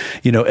 and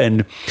you know,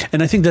 and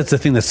I think that's the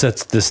thing that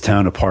sets this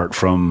town apart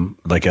from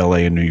like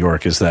LA and New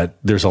York, is that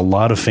there's a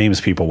lot of famous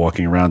people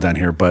walking around down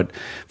here, but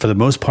for the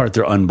most part,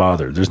 they're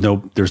unbothered. There's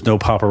no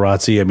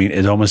paparazzi. I mean,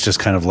 it's almost just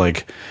kind of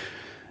like,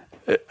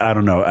 I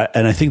don't know.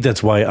 And I think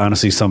that's why,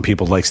 honestly, some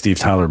people like Steve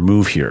Tyler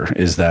move here,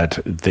 is that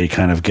they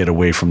kind of get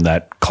away from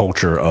that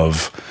culture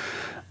of,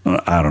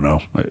 I don't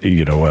know,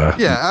 you know.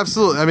 Yeah,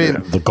 absolutely. I mean,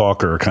 the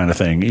gawker kind of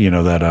thing, you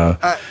know,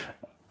 that.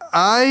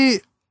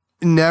 I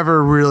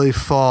never really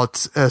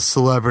fault a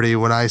celebrity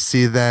when I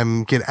see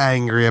them get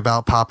angry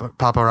about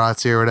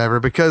paparazzi or whatever,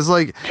 because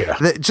like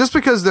just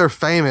because they're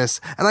famous,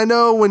 and I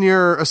know when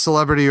you're a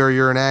celebrity or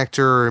you're an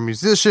actor or a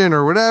musician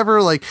or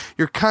whatever, like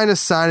you're kind of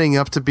signing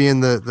up to be in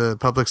the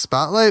public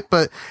spotlight,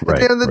 but at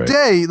the end of the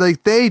day,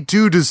 like they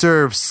do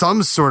deserve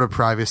some sort of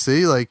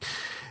privacy, like.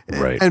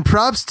 Right. And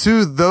props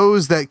to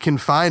those that can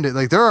find it.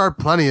 Like there are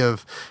plenty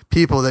of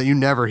people that you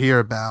never hear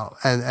about,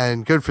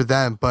 and good for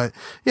them. But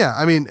yeah,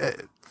 I mean,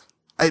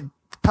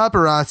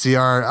 paparazzi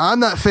I'm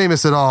not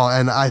famous at all,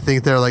 and I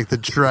think they're like the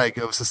drag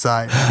of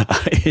society.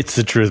 It's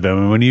the truth,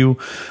 man. When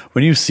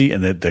you see,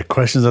 and the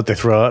questions that they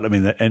throw out, I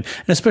mean, and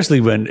especially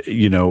when,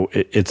 you know,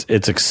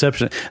 it's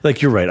exceptional.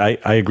 Like you're right.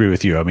 I agree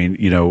with you. I mean,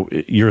 you know,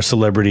 you're a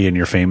celebrity and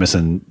you're famous,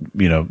 and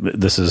you know,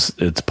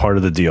 it's part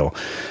of the deal.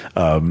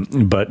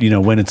 But you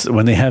know, when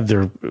they have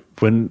their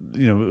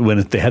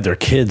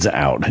kids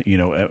out, you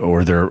know,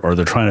 or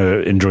they're trying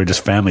to enjoy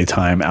just family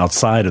time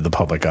outside of the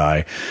public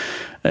eye,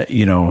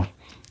 you know,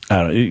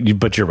 I don't know,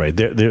 but you're right.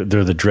 They're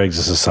the dregs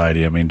of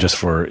society. I mean, just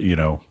for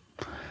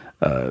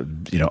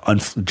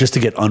just to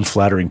get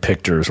unflattering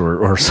pictures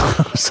or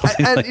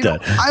something And, like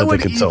that. I that would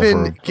they could sell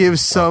even for give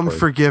some awkward.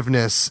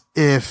 forgiveness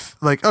if,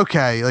 like,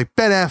 okay, like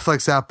Ben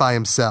Affleck's out by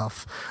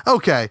himself.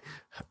 Okay,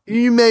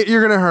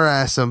 you're gonna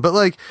harass him, but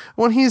like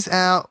when he's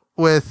out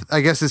with,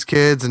 I guess, his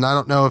kids, and I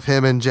don't know if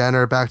him and Jen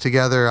are back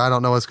together. I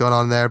don't know what's going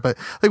on there, but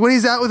like when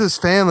he's out with his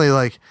family,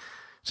 like,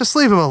 just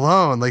leave him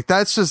alone. Like,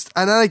 that's just,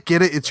 and I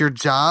get it. It's your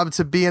job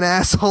to be an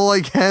asshole,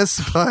 I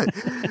guess, but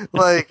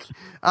like,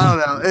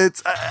 I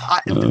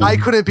don't know. I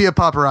couldn't be a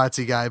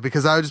paparazzi guy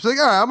because I would just be like,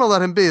 all right, I'm gonna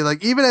let him be.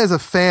 Like, even as a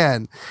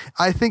fan,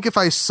 I think if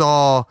I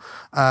saw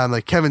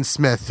like Kevin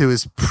Smith, who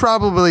is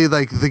probably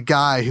like the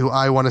guy who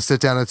I want to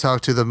sit down and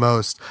talk to the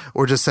most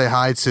or just say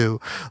hi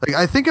to, like,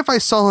 I think if I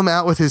saw him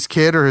out with his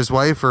kid or his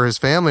wife or his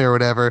family or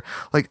whatever,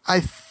 like,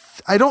 I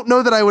don't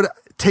know that I would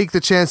take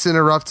the chance to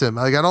interrupt him.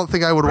 Like, I don't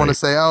think I would want to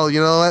say, oh,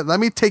 you know what, let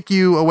me take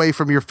you away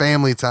from your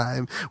family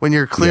time when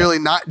you're clearly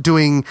not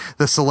doing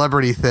the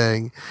celebrity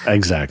thing.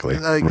 Exactly.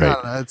 Like, right. I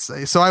don't know.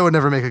 So I would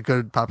never make a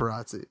good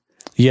paparazzi.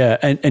 Yeah,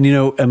 and I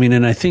mean,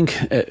 and I think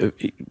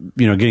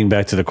getting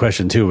back to the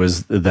question too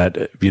is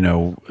that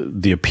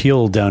the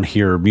appeal down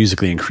here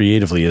musically and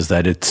creatively is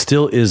that it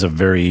still is a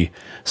very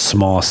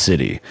small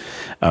city.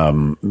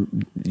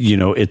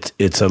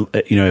 It's a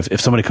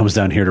if somebody comes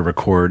down here to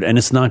record, and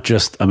it's not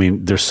just, I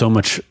mean, there's so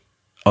much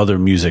other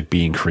music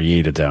being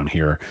created down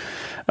here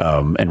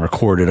and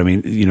recorded. I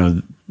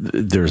mean,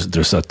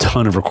 there's a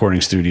ton of recording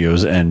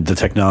studios, and the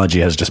technology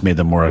has just made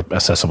them more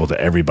accessible to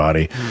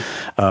everybody.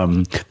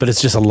 But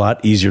it's just a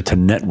lot easier to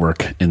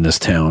network in this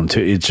town.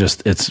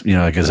 It's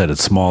like I said,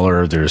 it's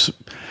smaller.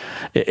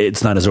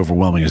 It's not as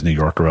overwhelming as New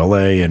York or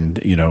LA,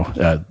 and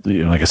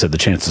like I said, the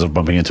chances of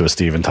bumping into a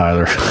Steven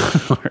Tyler,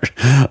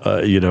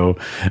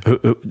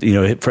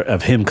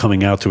 of him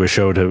coming out to a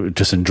show to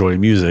just enjoy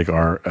music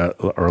are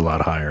a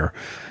lot higher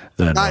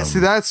than. See,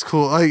 that's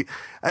cool. Like,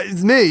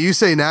 it's me, you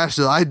say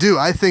Nashville. I do.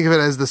 I think of it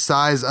as the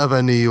size of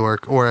a New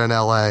York or an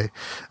LA.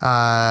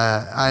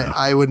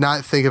 I would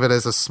not think of it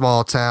as a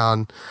small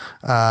town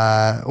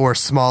or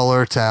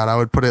smaller town. I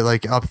would put it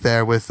like up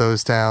there with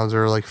those towns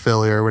or like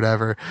Philly or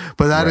whatever.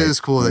 But that is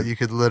cool that you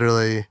could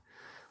literally,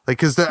 like,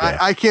 because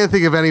I can't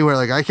think of anywhere.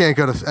 Like, I can't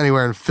go to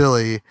anywhere in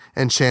Philly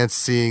and chance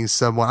seeing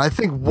someone. I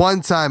think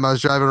one time I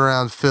was driving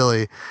around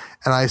Philly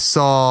and I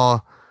saw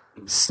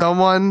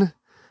someone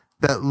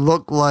that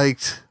looked like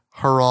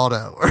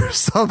Geraldo or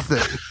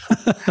something.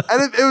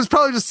 And it was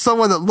probably just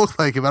someone that looked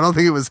like him. I don't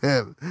think it was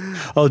him.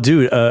 Oh,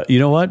 dude, you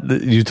know what?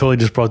 You totally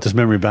just brought this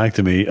memory back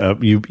to me.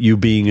 You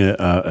being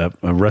a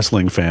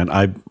wrestling fan,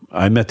 I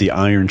met the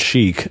Iron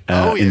Sheik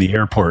in the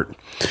airport.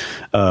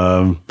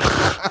 And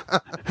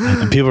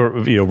people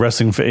are,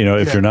 wrestling,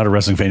 if you're not a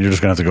wrestling fan, you're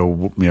just going to have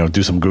to go,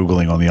 do some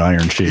Googling on the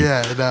Iron Sheik.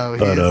 Yeah, no,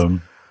 he's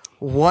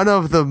one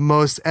of the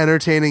most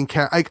entertaining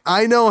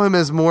I know him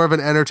as more of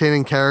an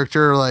entertaining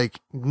character, like,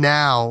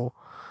 now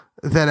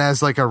than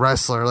as like a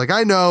wrestler. Like,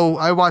 I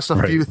watched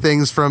a few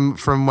things from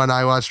when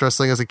I watched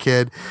wrestling as a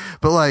kid,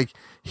 but like,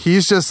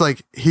 he's just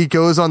like, he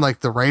goes on like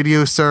the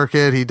radio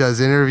circuit, he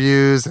does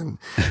interviews, and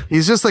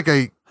he's just like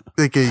a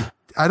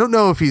I don't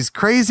know if he's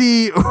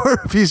crazy or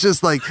if he's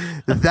just like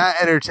that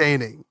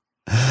entertaining.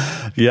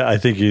 Yeah, I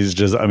think he's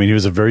just, I mean, he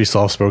was a very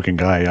soft-spoken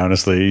guy,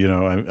 honestly.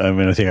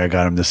 I think I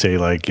got him to say,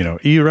 like,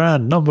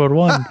 Iran, number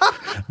one.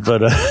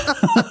 But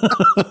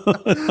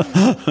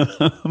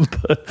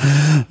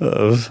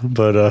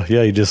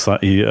yeah, I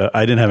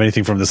didn't have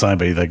anything from the sign,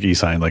 but he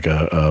signed like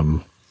I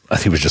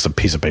think it was just a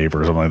piece of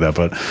paper or something like that.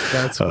 But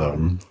that's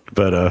cool.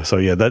 So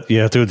yeah, that you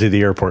have to go to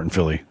the airport in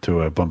Philly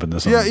to bump into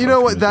someone. Yeah, you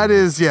know what that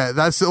is? Yeah,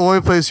 that's the only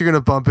place you're going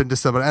to bump into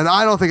someone. And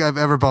I don't think I've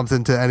ever bumped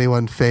into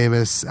anyone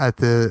famous at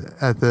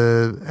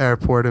the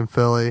airport in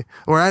Philly.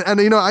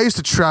 I used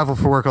to travel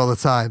for work all the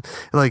time.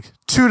 Like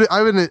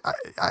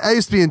I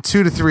used to be in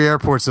 2 to 3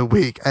 airports a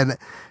week, and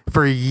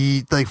for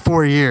like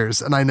 4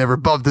 years, and I never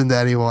bumped into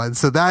anyone.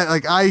 So that,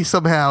 like, I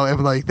somehow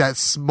am like that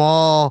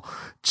small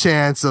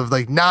chance of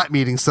like not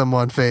meeting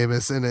someone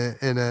famous in a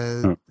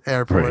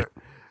airport. Right.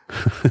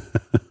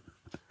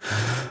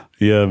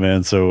 Yeah,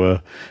 man. So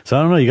I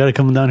don't know. You got to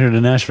come down here to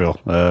Nashville.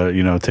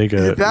 Take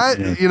a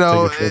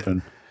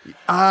trip.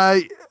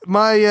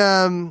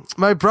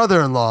 My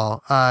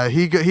brother-in-law,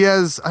 he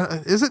has,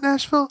 is it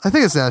Nashville? I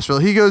think it's Nashville.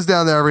 He goes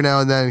down there every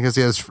now and then because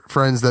he has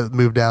friends that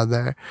move down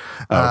there.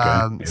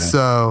 Okay.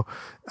 So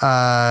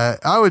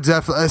I would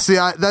definitely see.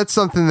 That's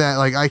something that,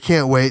 like, I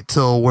can't wait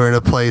till we're in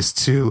a place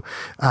to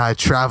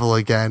travel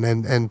again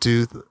and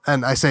do.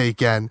 And I say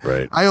again,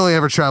 right. I only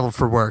ever traveled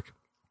for work.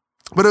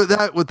 But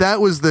that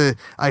was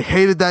I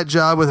hated that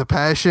job with a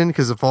passion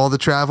because of all the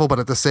travel, but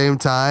at the same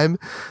time,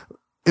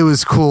 it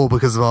was cool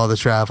because of all the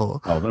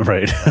travel. Oh,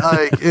 right.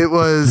 Like, it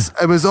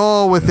was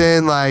all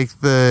within like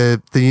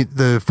the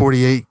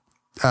 48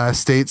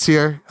 states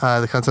here,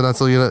 the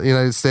continental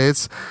United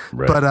States.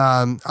 Right. But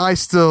I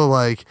still,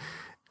 like,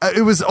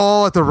 it was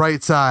all at the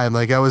right time.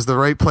 Like I was the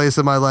right place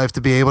in my life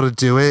to be able to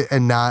do it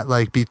and not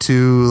like be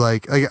too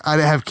like I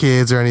didn't have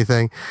kids or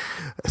anything.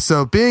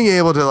 So being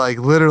able to like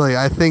literally,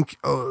 I think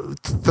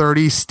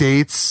 30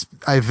 states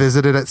I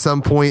visited at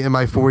some point in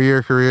my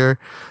 4-year career.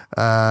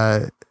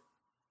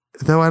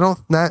 Though I don't,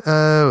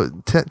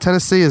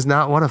 Tennessee is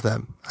not one of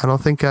them. I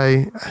don't think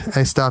I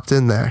stopped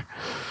in there.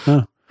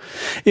 Huh.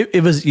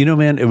 It was,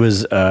 man, it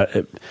was,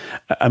 I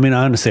mean,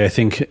 honestly, I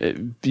think,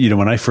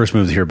 when I first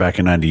moved here back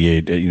in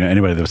 98,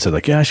 anybody that said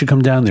like, yeah, I should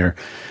come down there,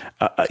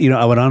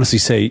 I would honestly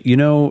say,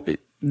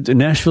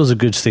 Nashville is a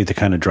good state to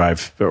kind of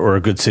drive, or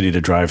a good city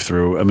to drive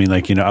through. I mean,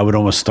 like, I would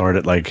almost start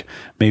at like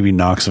maybe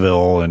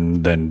Knoxville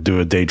and then do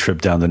a day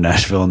trip down to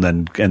Nashville and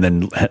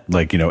then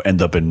like,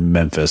 end up in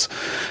Memphis.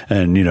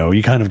 And,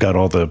 you kind of got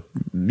all the,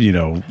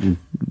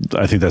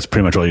 I think that's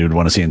pretty much all you would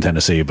want to see in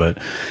Tennessee.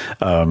 But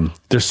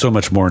there's so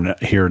much more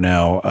here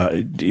now.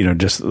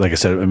 Just like I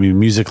said, I mean,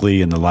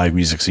 musically, and the live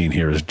music scene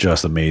here is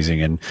just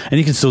amazing. And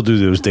you can still do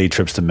those day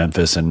trips to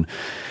Memphis and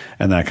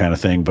that kind of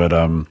thing. But,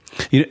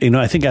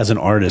 I think as an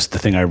artist, the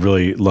thing I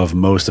really love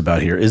most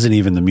about here isn't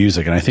even the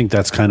music. And I think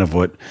that's kind of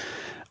what,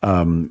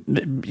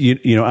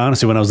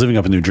 honestly, when I was living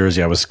up in New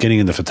Jersey, I was getting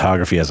into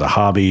photography as a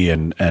hobby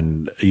and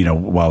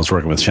while I was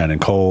working with Shannon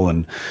Cole.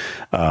 And,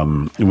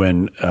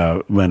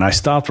 when I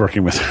stopped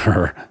working with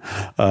her,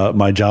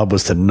 my job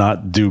was to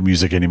not do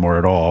music anymore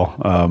at all.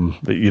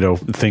 But,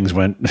 things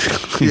went,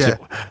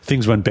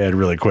 things went bad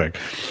really quick.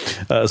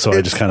 So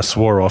I just kind of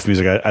swore off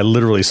music. I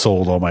literally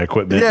sold all my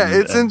equipment. Yeah.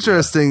 It's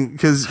interesting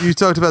because you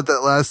talked about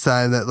that last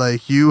time that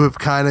like you have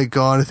kind of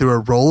gone through a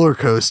roller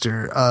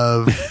coaster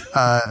of,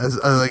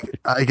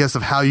 I guess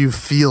of how you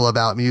feel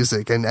about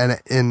music and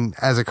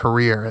as a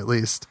career, at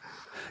least.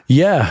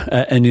 Yeah.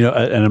 And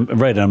I'm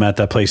right. I'm at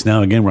that place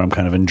now again, where I'm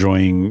kind of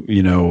enjoying,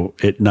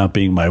 it not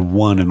being my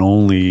one and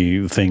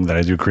only thing that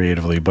I do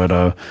creatively,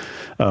 but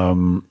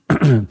then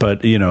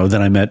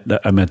I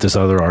met this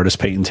other artist,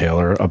 Peyton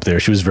Taylor, up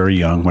there. She was very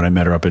young when I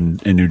met her up in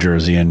New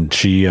Jersey, and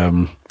she,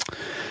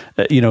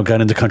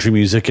 got into country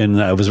music,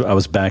 and I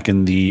was back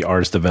in the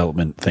artist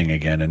development thing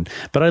again.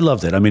 But I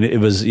loved it. I mean, it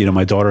was,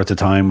 my daughter at the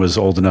time was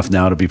old enough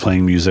now to be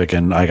playing music,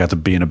 and I got to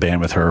be in a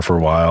band with her for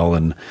a while,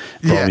 and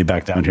brought me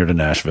back down here to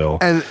Nashville.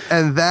 And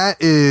that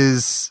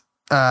is,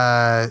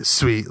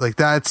 sweet. Like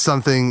that's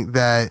something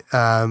that,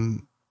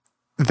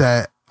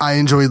 that I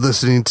enjoyed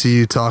listening to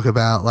you talk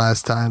about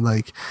last time.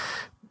 Like,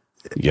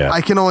 yeah,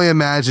 I can only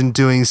imagine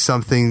doing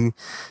something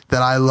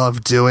that I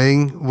love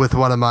doing with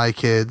one of my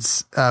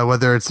kids,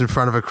 whether it's in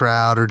front of a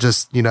crowd or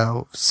just, in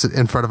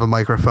front of a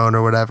microphone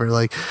or whatever.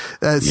 Like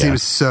that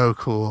seems so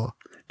cool.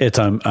 It's,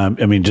 I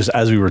mean, just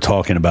as we were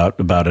talking about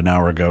an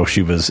hour ago,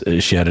 she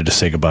had to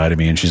say goodbye to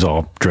me, and she's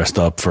all dressed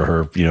up for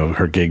her,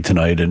 her gig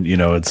tonight. And,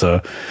 it's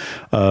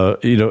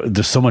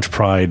there's so much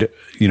pride,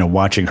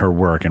 watching her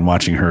work and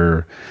watching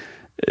her,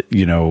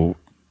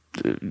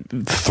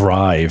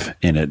 thrive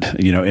in it,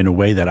 in a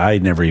way that I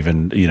never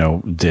even,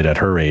 did at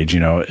her age,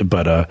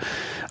 but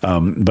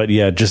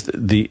yeah, just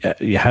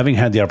having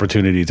had the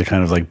opportunity to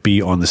kind of like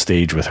be on the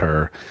stage with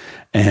her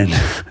and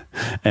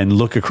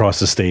look across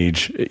the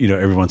stage,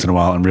 every once in a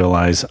while and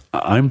realize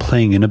I'm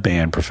playing in a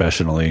band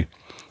professionally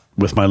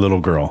with my little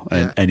girl.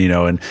 And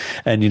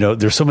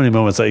there's so many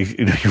moments like,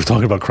 you were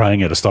talking about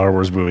crying at a Star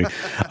Wars movie.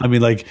 I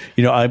mean, like,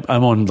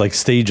 I'm on like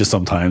stages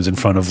sometimes in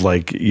front of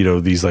like,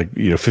 these like,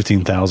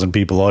 15,000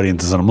 people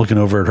audiences, and I'm looking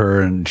over at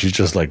her, and she's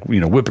just like,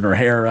 whipping her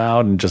hair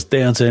out and just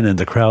dancing, and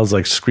the crowd's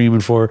like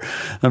screaming for her.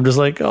 I'm just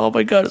like, oh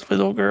my God, it's my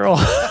little girl.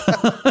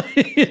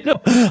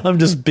 I'm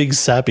just big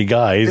sappy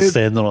guy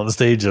standing on the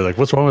stage. They're like,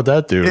 what's wrong with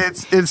that dude?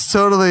 It's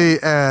totally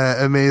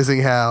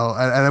amazing how,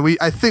 and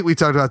I think we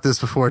talked about this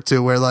before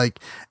too, where like,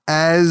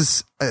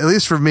 at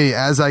least for me,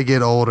 as I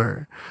get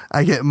older,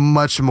 I get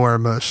much more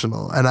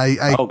emotional, and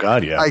oh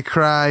God, yeah, I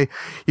cry.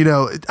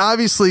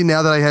 Obviously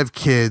now that I have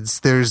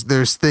kids, there's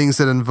things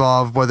that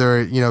involve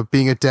whether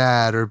being a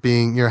dad or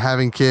being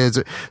having kids,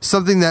 or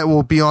something that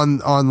will be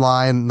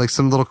online, like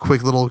some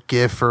quick little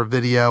GIF or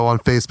video on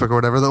Facebook or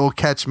whatever that will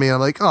catch me. And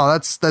I'm like, oh,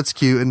 that's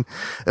cute, and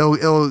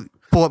it'll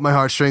pull up my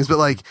heartstrings. But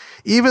like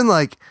even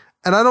like.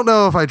 And I don't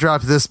know if I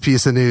dropped this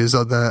piece of news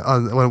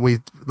on when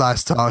we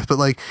last talked, but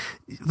like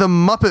the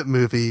Muppet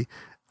movie,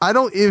 I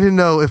don't even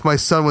know if my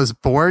son was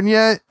born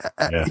yet.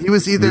 Yeah. He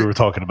was either. We were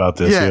talking about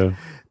this. Yeah.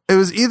 It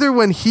was either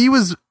when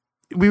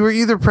we were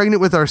either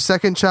pregnant with our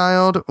second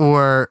child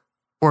or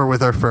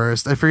with our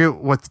first. I forget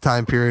what the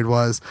time period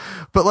was,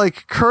 but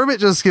like Kermit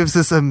just gives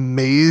this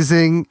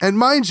amazing, and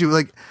mind you,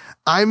 like.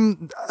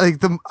 I'm like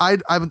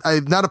I'm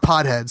not a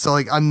pothead, so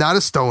like I'm not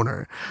a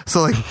stoner,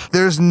 so like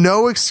there's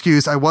no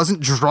excuse. I wasn't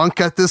drunk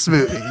at this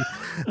movie,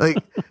 like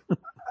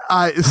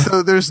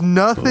so there's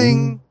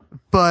nothing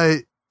but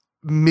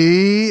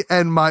me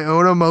and my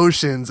own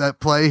emotions at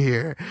play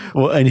here.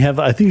 Well, and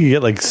I think you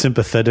get like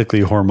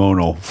sympathetically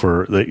hormonal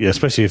for,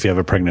 especially if you have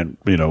a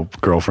pregnant,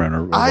 girlfriend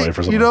or wife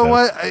or something. You know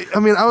like what? I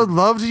mean, I would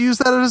love to use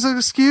that as an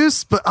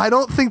excuse, but I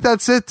don't think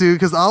that's it, dude.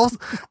 Because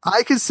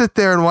I could sit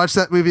there and watch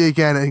that movie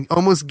again and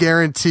almost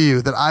guarantee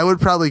you that I would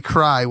probably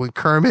cry when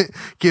Kermit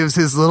gives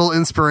his little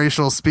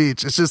inspirational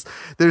speech. It's just,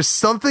 there's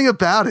something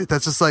about it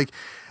that's just like,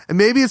 and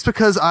maybe it's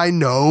because I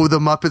know the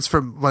Muppets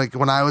from like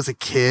when I was a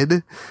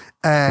kid.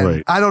 And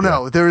Right. I don't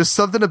know. There is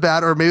something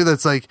about, or maybe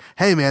that's like,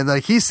 hey man,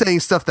 like he's saying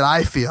stuff that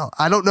I feel.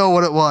 I don't know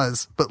what it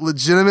was, but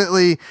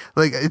legitimately,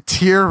 like a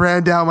tear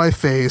ran down my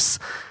face,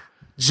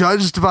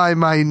 judged by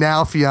my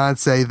now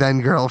fiance, then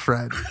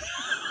girlfriend.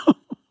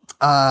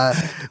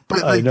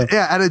 But like,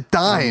 yeah, at a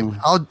dime,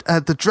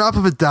 at the drop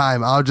of a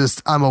dime,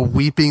 I'm a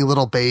weeping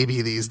little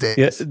baby these days.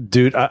 Yeah,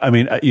 dude. I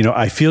mean,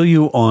 I feel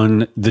you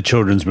on the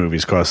children's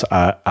movies because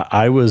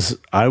I was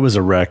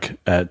a wreck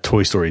at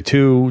Toy Story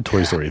 2,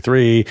 Toy Story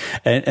 3,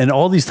 and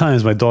all these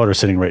times my daughter's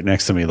sitting right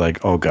next to me,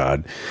 like, oh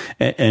god.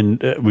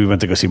 And we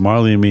went to go see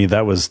Marley and Me.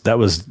 That was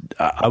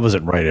I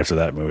wasn't right after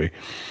that movie.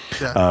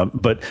 Yeah.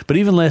 But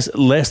even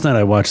last night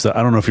I watched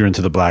I don't know if you're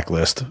into The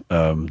Blacklist,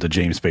 the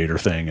James Spader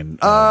thing, and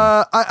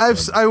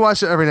I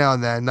watch it every now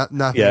and then.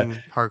 Nothing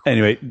hardcore.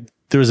 Anyway,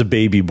 there was a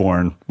baby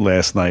born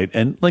last night,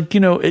 and like it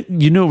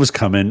was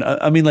coming.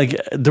 I mean, like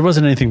there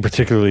wasn't anything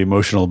particularly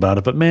emotional about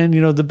it, but man,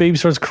 the baby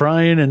starts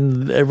crying,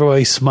 and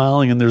everybody's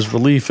smiling, and there's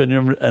relief, and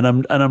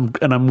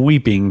I'm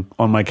weeping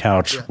on my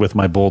couch with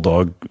my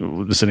bulldog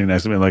sitting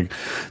next to me. Like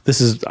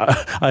this is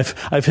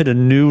I've hit a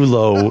new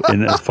low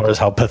in as far as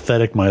how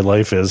pathetic my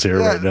life is here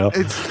right now.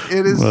 It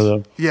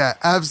is. Yeah,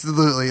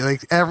 absolutely.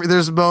 Like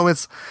there's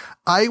moments.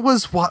 I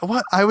was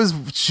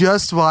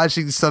just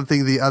watching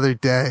something the other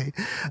day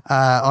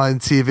on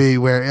TV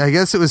where I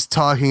guess it was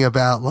talking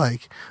about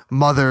like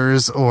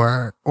mothers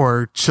or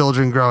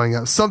children growing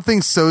up.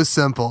 Something so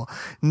simple,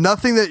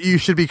 nothing that you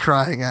should be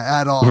crying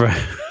at all.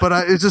 Right.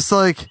 But it's just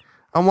like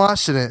I'm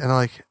watching it and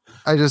like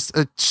I just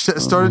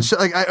started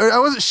like I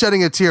wasn't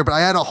shedding a tear, but I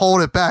had to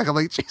hold it back. I'm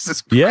like,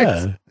 Jesus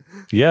Christ.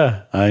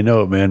 Yeah, I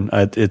know, man.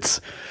 It's.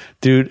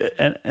 Dude,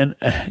 and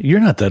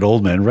you're not that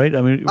old, man, right?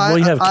 I mean, well,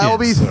 you have kids. I'll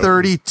be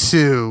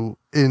 32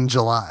 in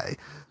July.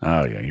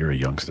 Oh yeah, you're a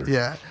youngster.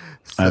 Yeah,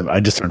 so. I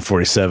just turned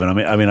 47.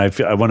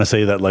 I want to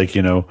say that like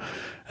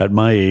at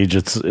my age,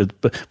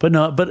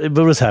 but it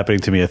was happening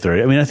to me at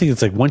 30. I mean, I think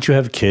it's like once you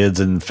have kids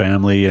and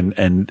family and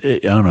I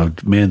don't know,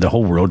 man, the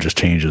whole world just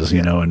changes,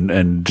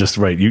 and just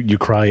right, you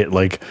cry at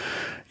like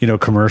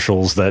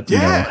commercials that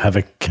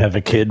have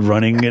a kid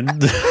running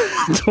and.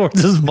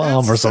 Towards his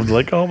mom or something,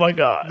 like, oh my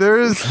god. There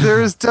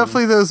is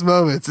definitely those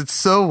moments. It's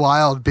so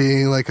wild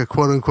being like a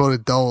quote unquote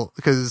adult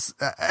because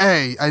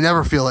I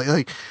never feel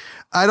like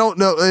I don't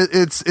know.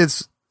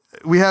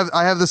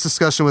 I have this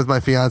discussion with my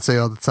fiance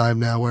all the time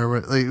now where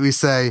we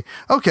say,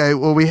 okay,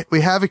 well we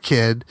have a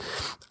kid.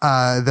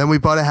 Then we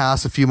bought a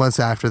house a few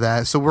months after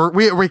that. So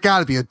we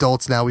gotta be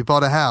adults now. We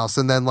bought a house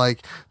and then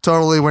like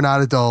totally we're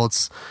not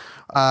adults.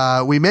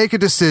 We make a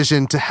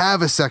decision to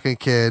have a second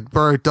kid.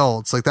 We're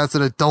adults. Like that's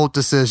an adult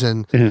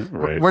decision.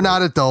 Right, we're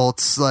not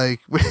adults. Like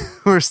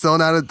we're still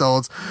not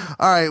adults.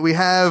 All right. We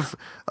have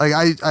like,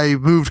 I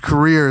moved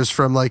careers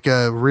from like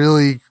a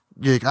really,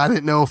 I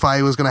didn't know if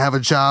I was going to have a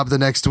job the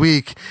next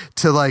week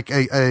to like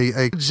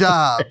a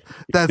job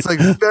that's like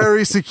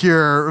very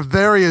secure,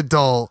 very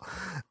adult.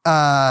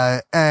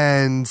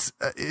 And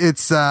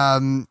it's,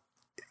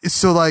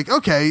 so like,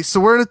 okay, so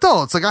we're an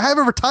adults. Like I have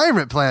a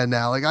retirement plan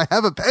now. Like I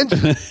have a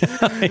pension.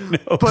 I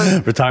know.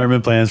 But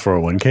retirement plans,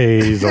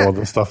 401ks, all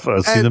the stuff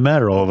seem to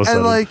matter all of a sudden.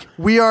 And like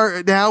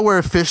we're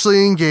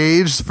officially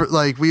engaged for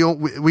like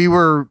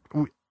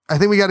I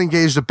think we got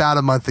engaged about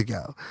a month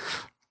ago.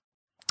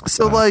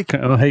 So like,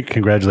 hey,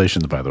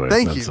 congratulations, by the way.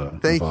 Thank you.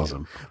 Thank you.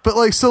 Awesome. But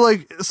like, so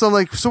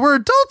we're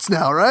adults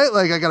now, right?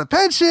 Like I got a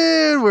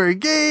pension, we're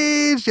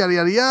engaged, yada,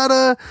 yada,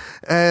 yada.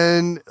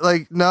 And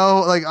like,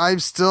 no, like I'm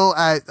still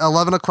at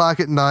 11 o'clock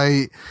at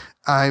night.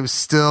 I'm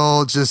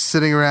still just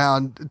sitting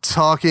around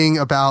talking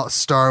about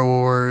Star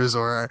Wars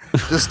or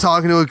just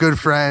talking to a good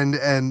friend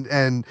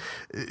and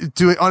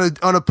doing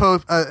on a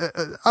post.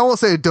 I won't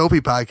say a dopey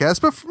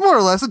podcast, but more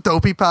or less a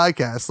dopey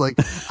podcast. Like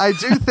I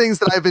do things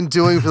that I've been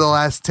doing for the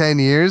last 10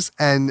 years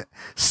and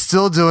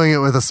still doing it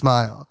with a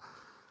smile.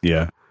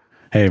 Yeah.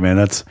 Hey man,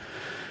 that's,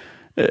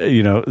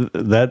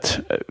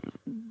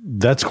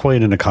 that's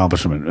quite an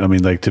accomplishment. I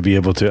mean, like to be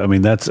able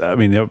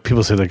to,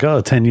 people say like,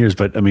 10 years,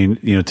 but I mean,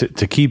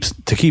 to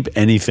keep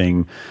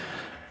anything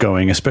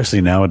going,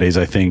 especially nowadays,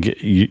 I think,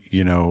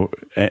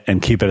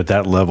 and keep it at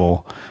that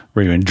level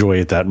where you enjoy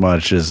it that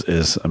much is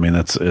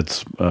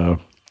it's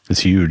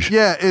huge.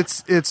 Yeah.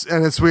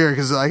 It's weird.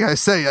 Cause like I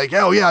say, like,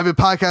 oh yeah, I've been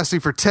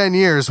podcasting for 10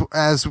 years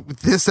as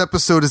this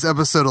episode is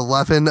episode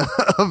 11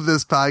 of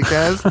this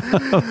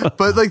podcast.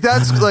 But like,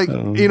 that's like,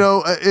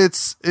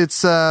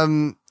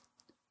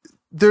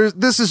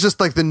 this is just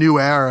like the new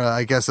era,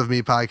 I guess, of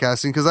me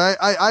podcasting, because I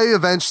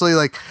eventually,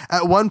 like,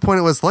 at one point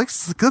it was like,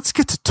 let's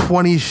get to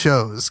 20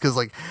 shows, because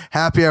like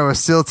Happy Hour,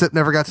 Steel Tip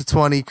never got to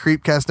 20,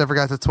 Creepcast never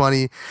got to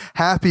 20,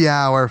 Happy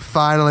Hour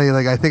finally,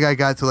 like, I think I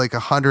got to like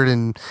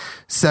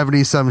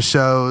 170 some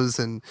shows,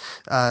 and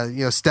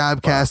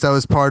Stabcast I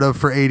was part of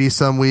for 80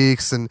 some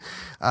weeks, and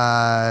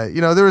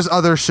there was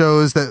other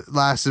shows that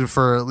lasted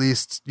for at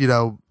least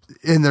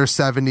in their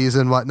 70s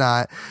and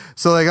whatnot.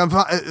 So like I'm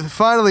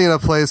finally in a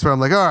place where I'm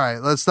like, all right,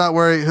 let's not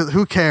worry.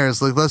 Who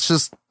cares? Like, let's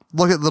just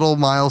look at little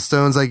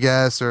milestones, I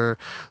guess, or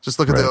just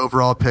look at the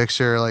overall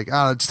picture. Like,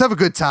 I don't know, just have a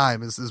good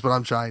time is what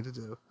I'm trying to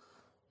do.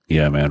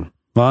 Yeah, man.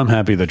 Well, I'm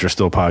happy that you're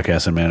still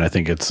podcasting, man. I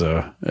think it's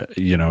I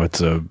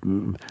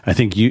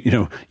think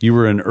you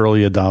were an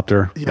early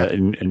adopter,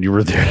 and you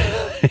were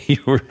there.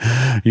 you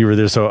were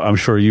there. So I'm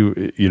sure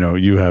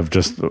you have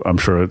just, I'm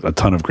sure, a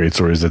ton of great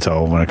stories to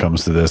tell when it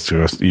comes to this.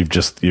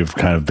 You've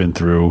kind of been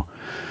through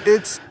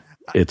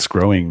it's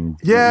growing.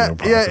 Yeah.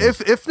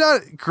 If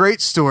not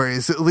great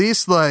stories, at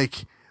least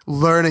like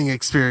learning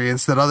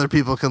experience that other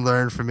people can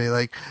learn from me.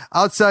 Like,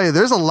 I'll tell you,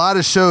 there's a lot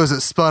of shows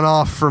that spun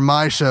off from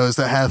my shows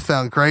that have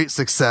found great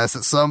success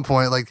at some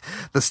point. Like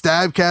the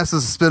Stabcast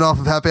was a spin-off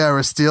of Happy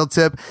Hour Steel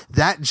Tip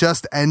that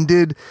just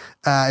ended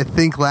I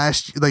think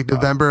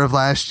November of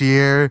last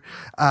year.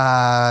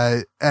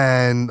 And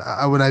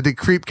when I did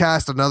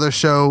Creepcast, another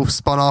show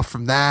spun off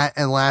from that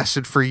and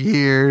lasted for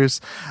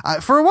years.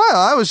 For a while,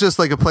 I was just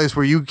like a place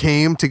where you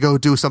came to go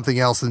do something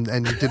else and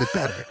you did it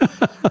better.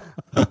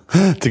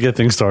 To get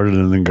things started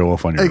and then go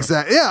off on your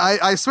Exactly. Yeah,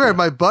 I swear,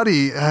 my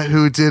buddy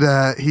who did like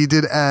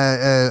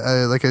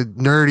a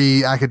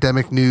nerdy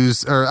academic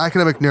news, or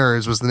Academic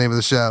Nerds was the name of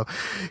the show.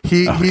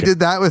 He did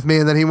that with me,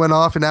 and then he went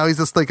off, and now he's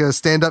just like a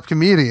stand-up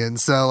comedian.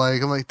 So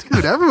like, I'm like,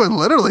 dude, everyone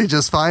literally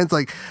just finds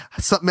like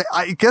something.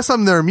 I guess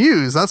I'm their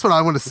muse. That's what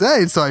I want to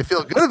say. So I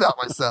feel good about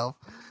myself.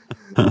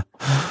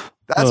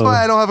 That's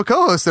why I don't have a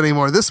co-host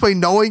anymore. This way,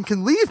 no one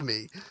can leave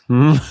me.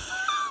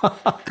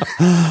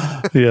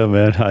 Yeah,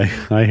 man,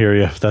 I hear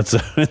you. That's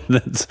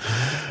and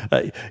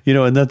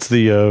that's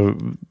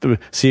the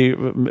see.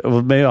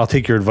 Maybe I'll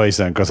take your advice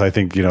then, because I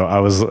think I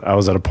was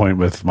at a point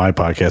with my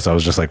podcast. I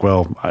was just like,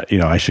 well,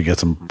 I should get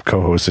some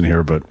co-hosts in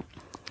here, but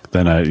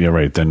then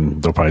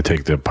then they'll probably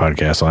take the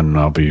podcast on, and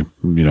I'll be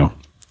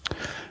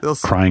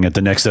crying at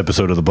the next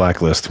episode of The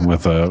Blacklist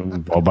with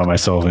all by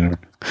myself in here.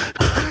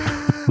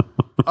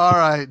 All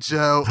right,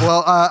 Joe.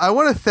 Well, I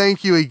want to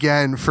thank you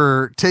again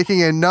for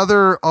taking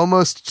another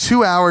almost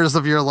 2 hours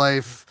of your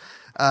life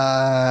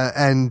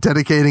and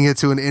dedicating it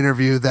to an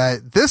interview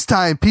that this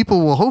time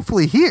people will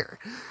hopefully hear.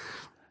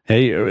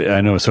 Hey, I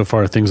know so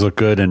far things look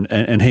good,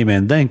 and hey,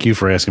 man, thank you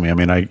for asking me. I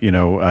mean,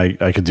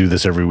 I could do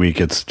this every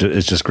week. It's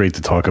just great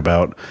to talk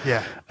about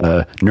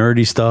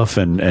nerdy stuff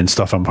and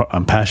stuff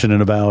I'm passionate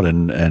about,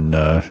 and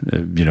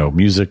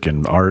music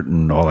and art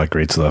and all that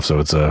great stuff. So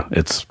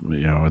it's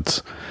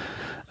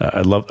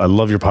I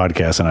love your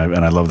podcast,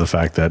 and I love the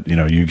fact that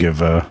you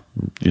give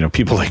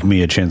people like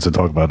me a chance to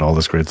talk about all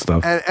this great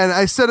stuff. And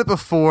I said it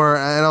before,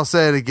 and I'll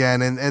say it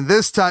again. And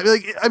this time,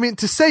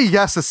 to say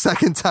yes a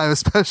second time,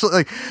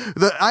 especially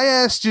I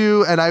asked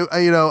you, and I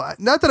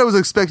not that I was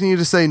expecting you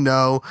to say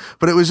no,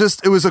 but it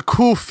was a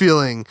cool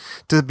feeling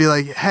to be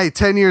like, hey,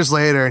 10 years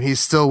later, and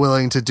he's still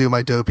willing to do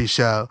my dopey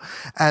show,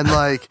 and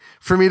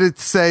for me to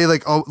say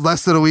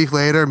less than a week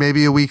later,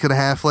 maybe a week and a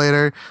half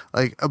later,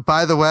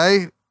 by the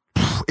way,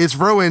 it's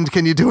ruined.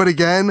 Can you do it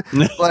again?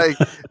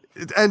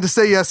 And to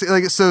say yes,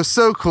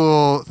 so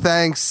cool.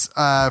 Thanks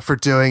for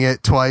doing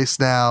it twice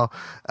now.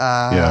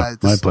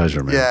 My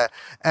pleasure, man. Yeah,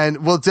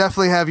 and we'll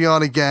definitely have you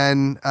on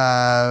again.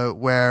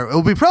 Where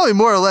it'll be probably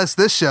more or less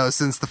this show,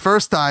 since the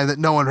first time that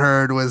no one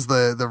heard was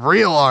the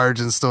real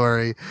origin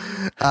story.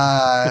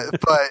 But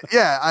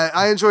yeah,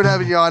 I enjoyed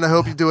having you on. I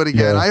hope you do it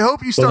again. I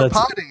hope you start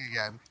podding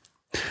again.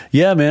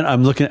 Yeah, man.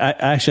 I'm looking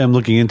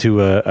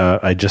into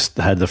I just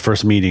had the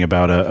first meeting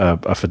about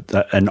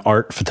an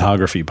art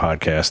photography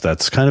podcast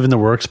that's kind of in the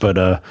works, but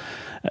I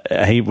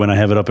hate when I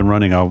have it up and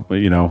running. I'll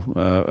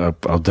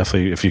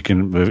definitely, if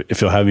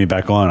you'll have me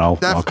back on,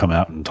 I'll come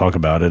out and talk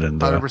about it.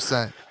 And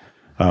 100%.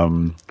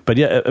 But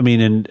yeah, I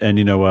mean, and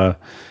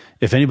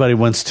if anybody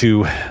wants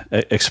to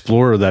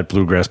explore that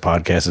Bluegrass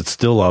podcast, it's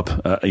still up,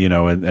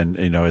 and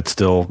it's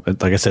still,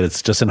 like I said,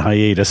 it's just in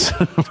hiatus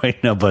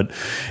right now, but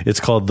it's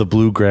called The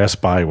Bluegrass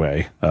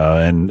Byway.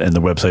 And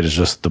the website is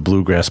just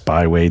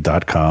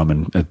thebluegrassbyway.com,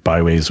 and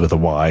Byways with a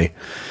Y.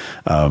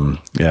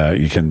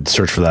 You can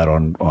search for that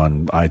on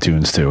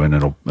iTunes too, and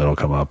it'll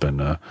come up.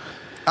 And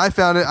I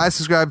found it. I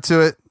subscribed to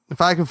it. If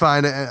I can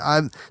find it,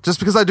 I'm just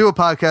because I do a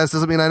podcast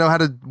doesn't mean I know how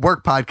to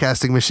work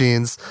podcasting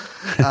machines.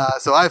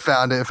 So I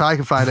found it. If I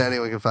can find it,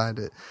 anyone can find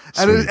it.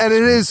 And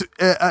it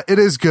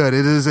is good.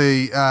 It is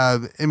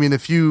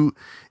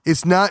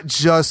it's not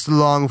just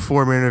long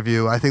form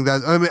interview. I think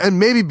that, and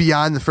maybe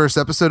beyond the first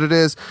episode it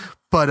is,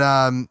 but,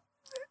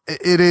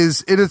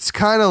 it's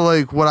kind of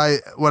like what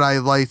I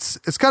liked.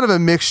 It's kind of a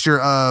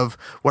mixture of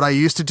what I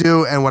used to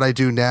do and what I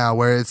do now,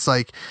 where it's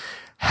like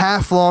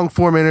half long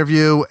form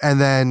interview and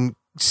then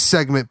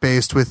segment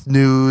based with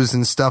news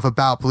and stuff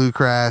about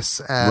Bluegrass.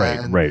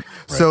 And Right.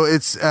 So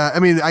it's, I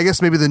mean, I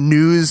guess maybe the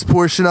news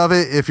portion of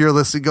it, if you're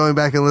going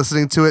back and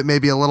listening to it, may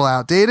be a little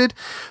outdated,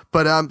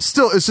 but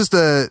still, it's just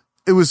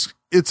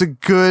it's a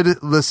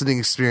good listening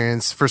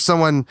experience for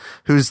someone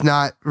who's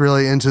not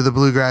really into the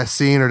bluegrass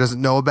scene or doesn't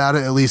know about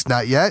it, at least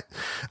not yet.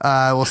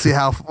 We'll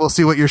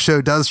see what your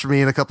show does for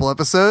me in a couple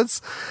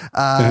episodes.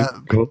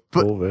 Cool, It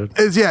man.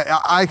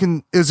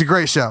 was a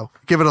great show.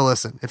 Give it a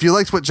listen. If you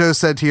liked what Joe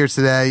said here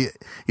today,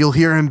 you'll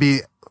hear him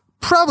be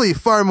probably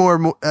far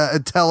more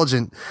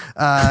intelligent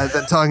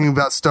than talking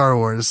about Star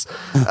Wars.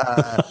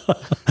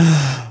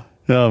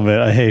 Oh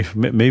man, hey,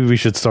 maybe we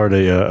should start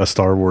a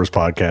Star Wars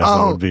podcast.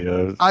 That would be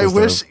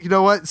you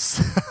know what?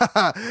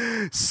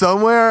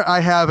 Somewhere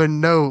I have a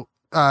note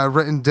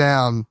written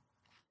down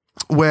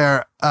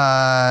where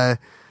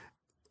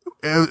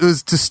it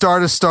was to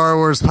start a Star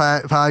Wars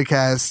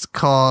podcast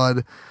called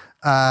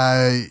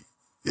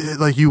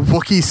like You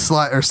Wookiee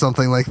Slut or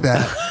something like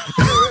that.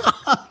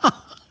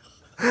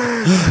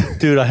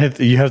 Dude,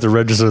 you have to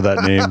register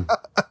that name.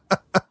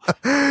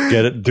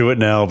 Get it, do it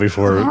now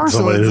before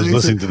somebody who's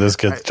listening to this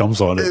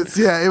jumps on it.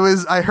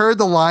 I heard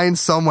the line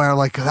somewhere,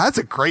 like, that's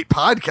a great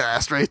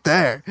podcast right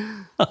there.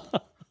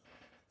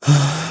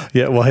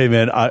 Yeah, well, hey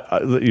man,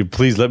 you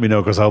please let me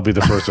know because I'll be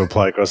the first to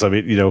apply. Because I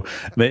mean, you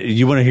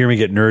want to hear me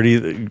get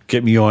nerdy?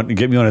 Get me on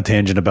a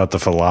tangent about the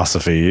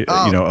philosophy,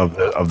 of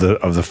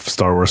the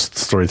Star Wars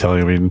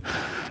storytelling. I mean,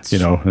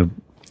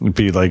 it'd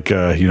be like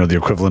the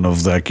equivalent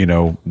of like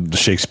the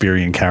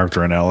Shakespearean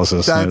character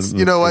analysis. That's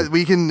what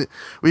we can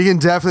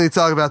definitely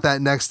talk about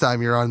that next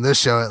time you're on this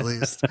show at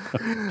least.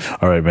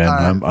 All right, man, all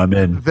right. I'm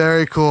in.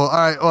 Very cool. All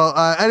right, well,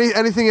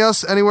 anything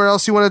else? Anywhere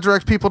else you want to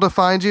direct people to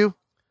find you?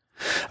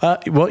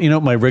 Well,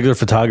 my regular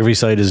photography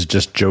site is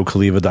just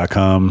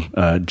joecaliva.com,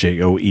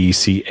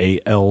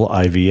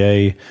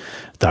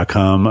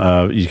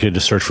 JoeCaliva.com. You can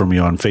just search for me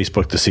on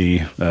Facebook to see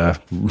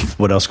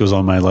what else goes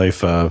on in my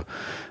life.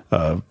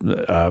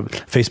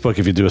 Facebook,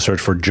 if you do a search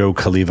for Joe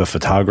Caliva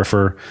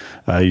Photographer,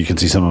 you can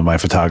see some of my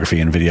photography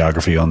and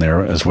videography on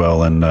there as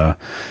well. And, I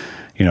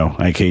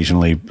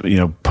occasionally,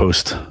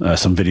 post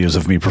some videos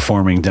of me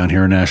performing down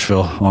here in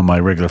Nashville on my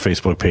regular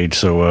Facebook page.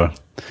 So,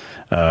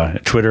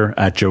 Twitter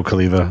at Joe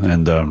Caliva,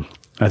 and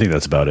I think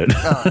that's about it.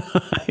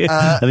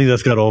 I think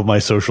that's got all of my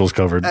socials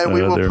covered. And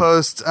we will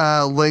post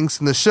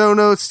links in the show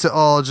notes to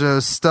all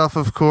Joe's stuff,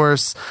 of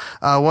course.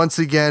 Once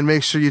again,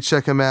 make sure you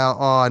check him out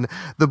on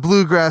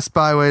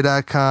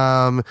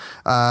thebluegrassbyway.com,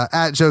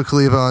 at Joe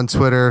Caliva on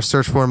Twitter.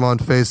 Search for him on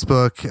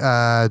Facebook,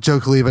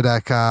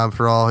 joecaliva.com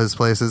for all his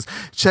places.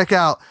 Check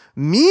out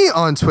me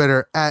on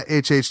Twitter at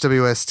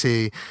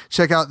HHWST.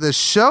 Check out the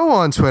show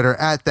on Twitter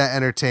at That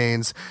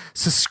Entertains.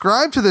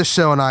 Subscribe to this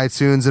show on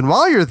iTunes. And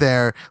while you're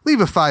there,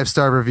 leave a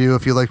 5-star review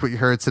if you liked what you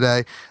heard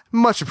today.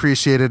 Much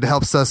appreciated. It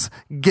helps us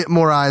get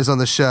more eyes on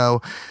the show.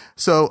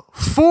 So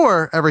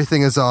for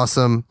Everything is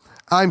Awesome,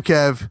 I'm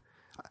Kev.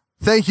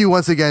 Thank you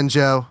once again,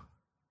 Joe.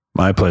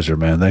 My pleasure,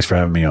 man. Thanks for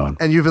having me on.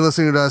 And you've been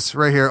listening to us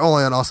right here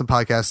only on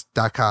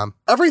awesomepodcast.com.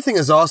 Everything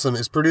is Awesome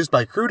is produced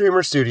by Crude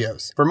Humor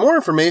Studios. For more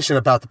information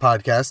about the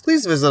podcast,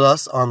 please visit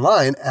us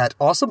online at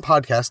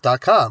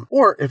awesomepodcast.com.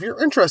 Or if you're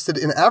interested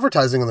in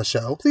advertising on the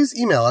show, please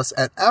email us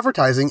at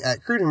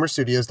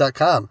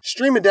advertising@crudehumorstudios.com.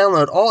 Stream and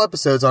download all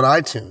episodes on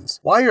iTunes.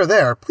 While you're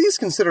there, please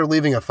consider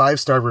leaving a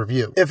 5-star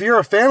review. If you're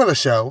a fan of the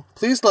show,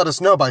 please let us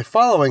know by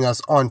following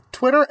us on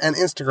Twitter and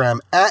Instagram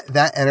at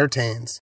That Entertains.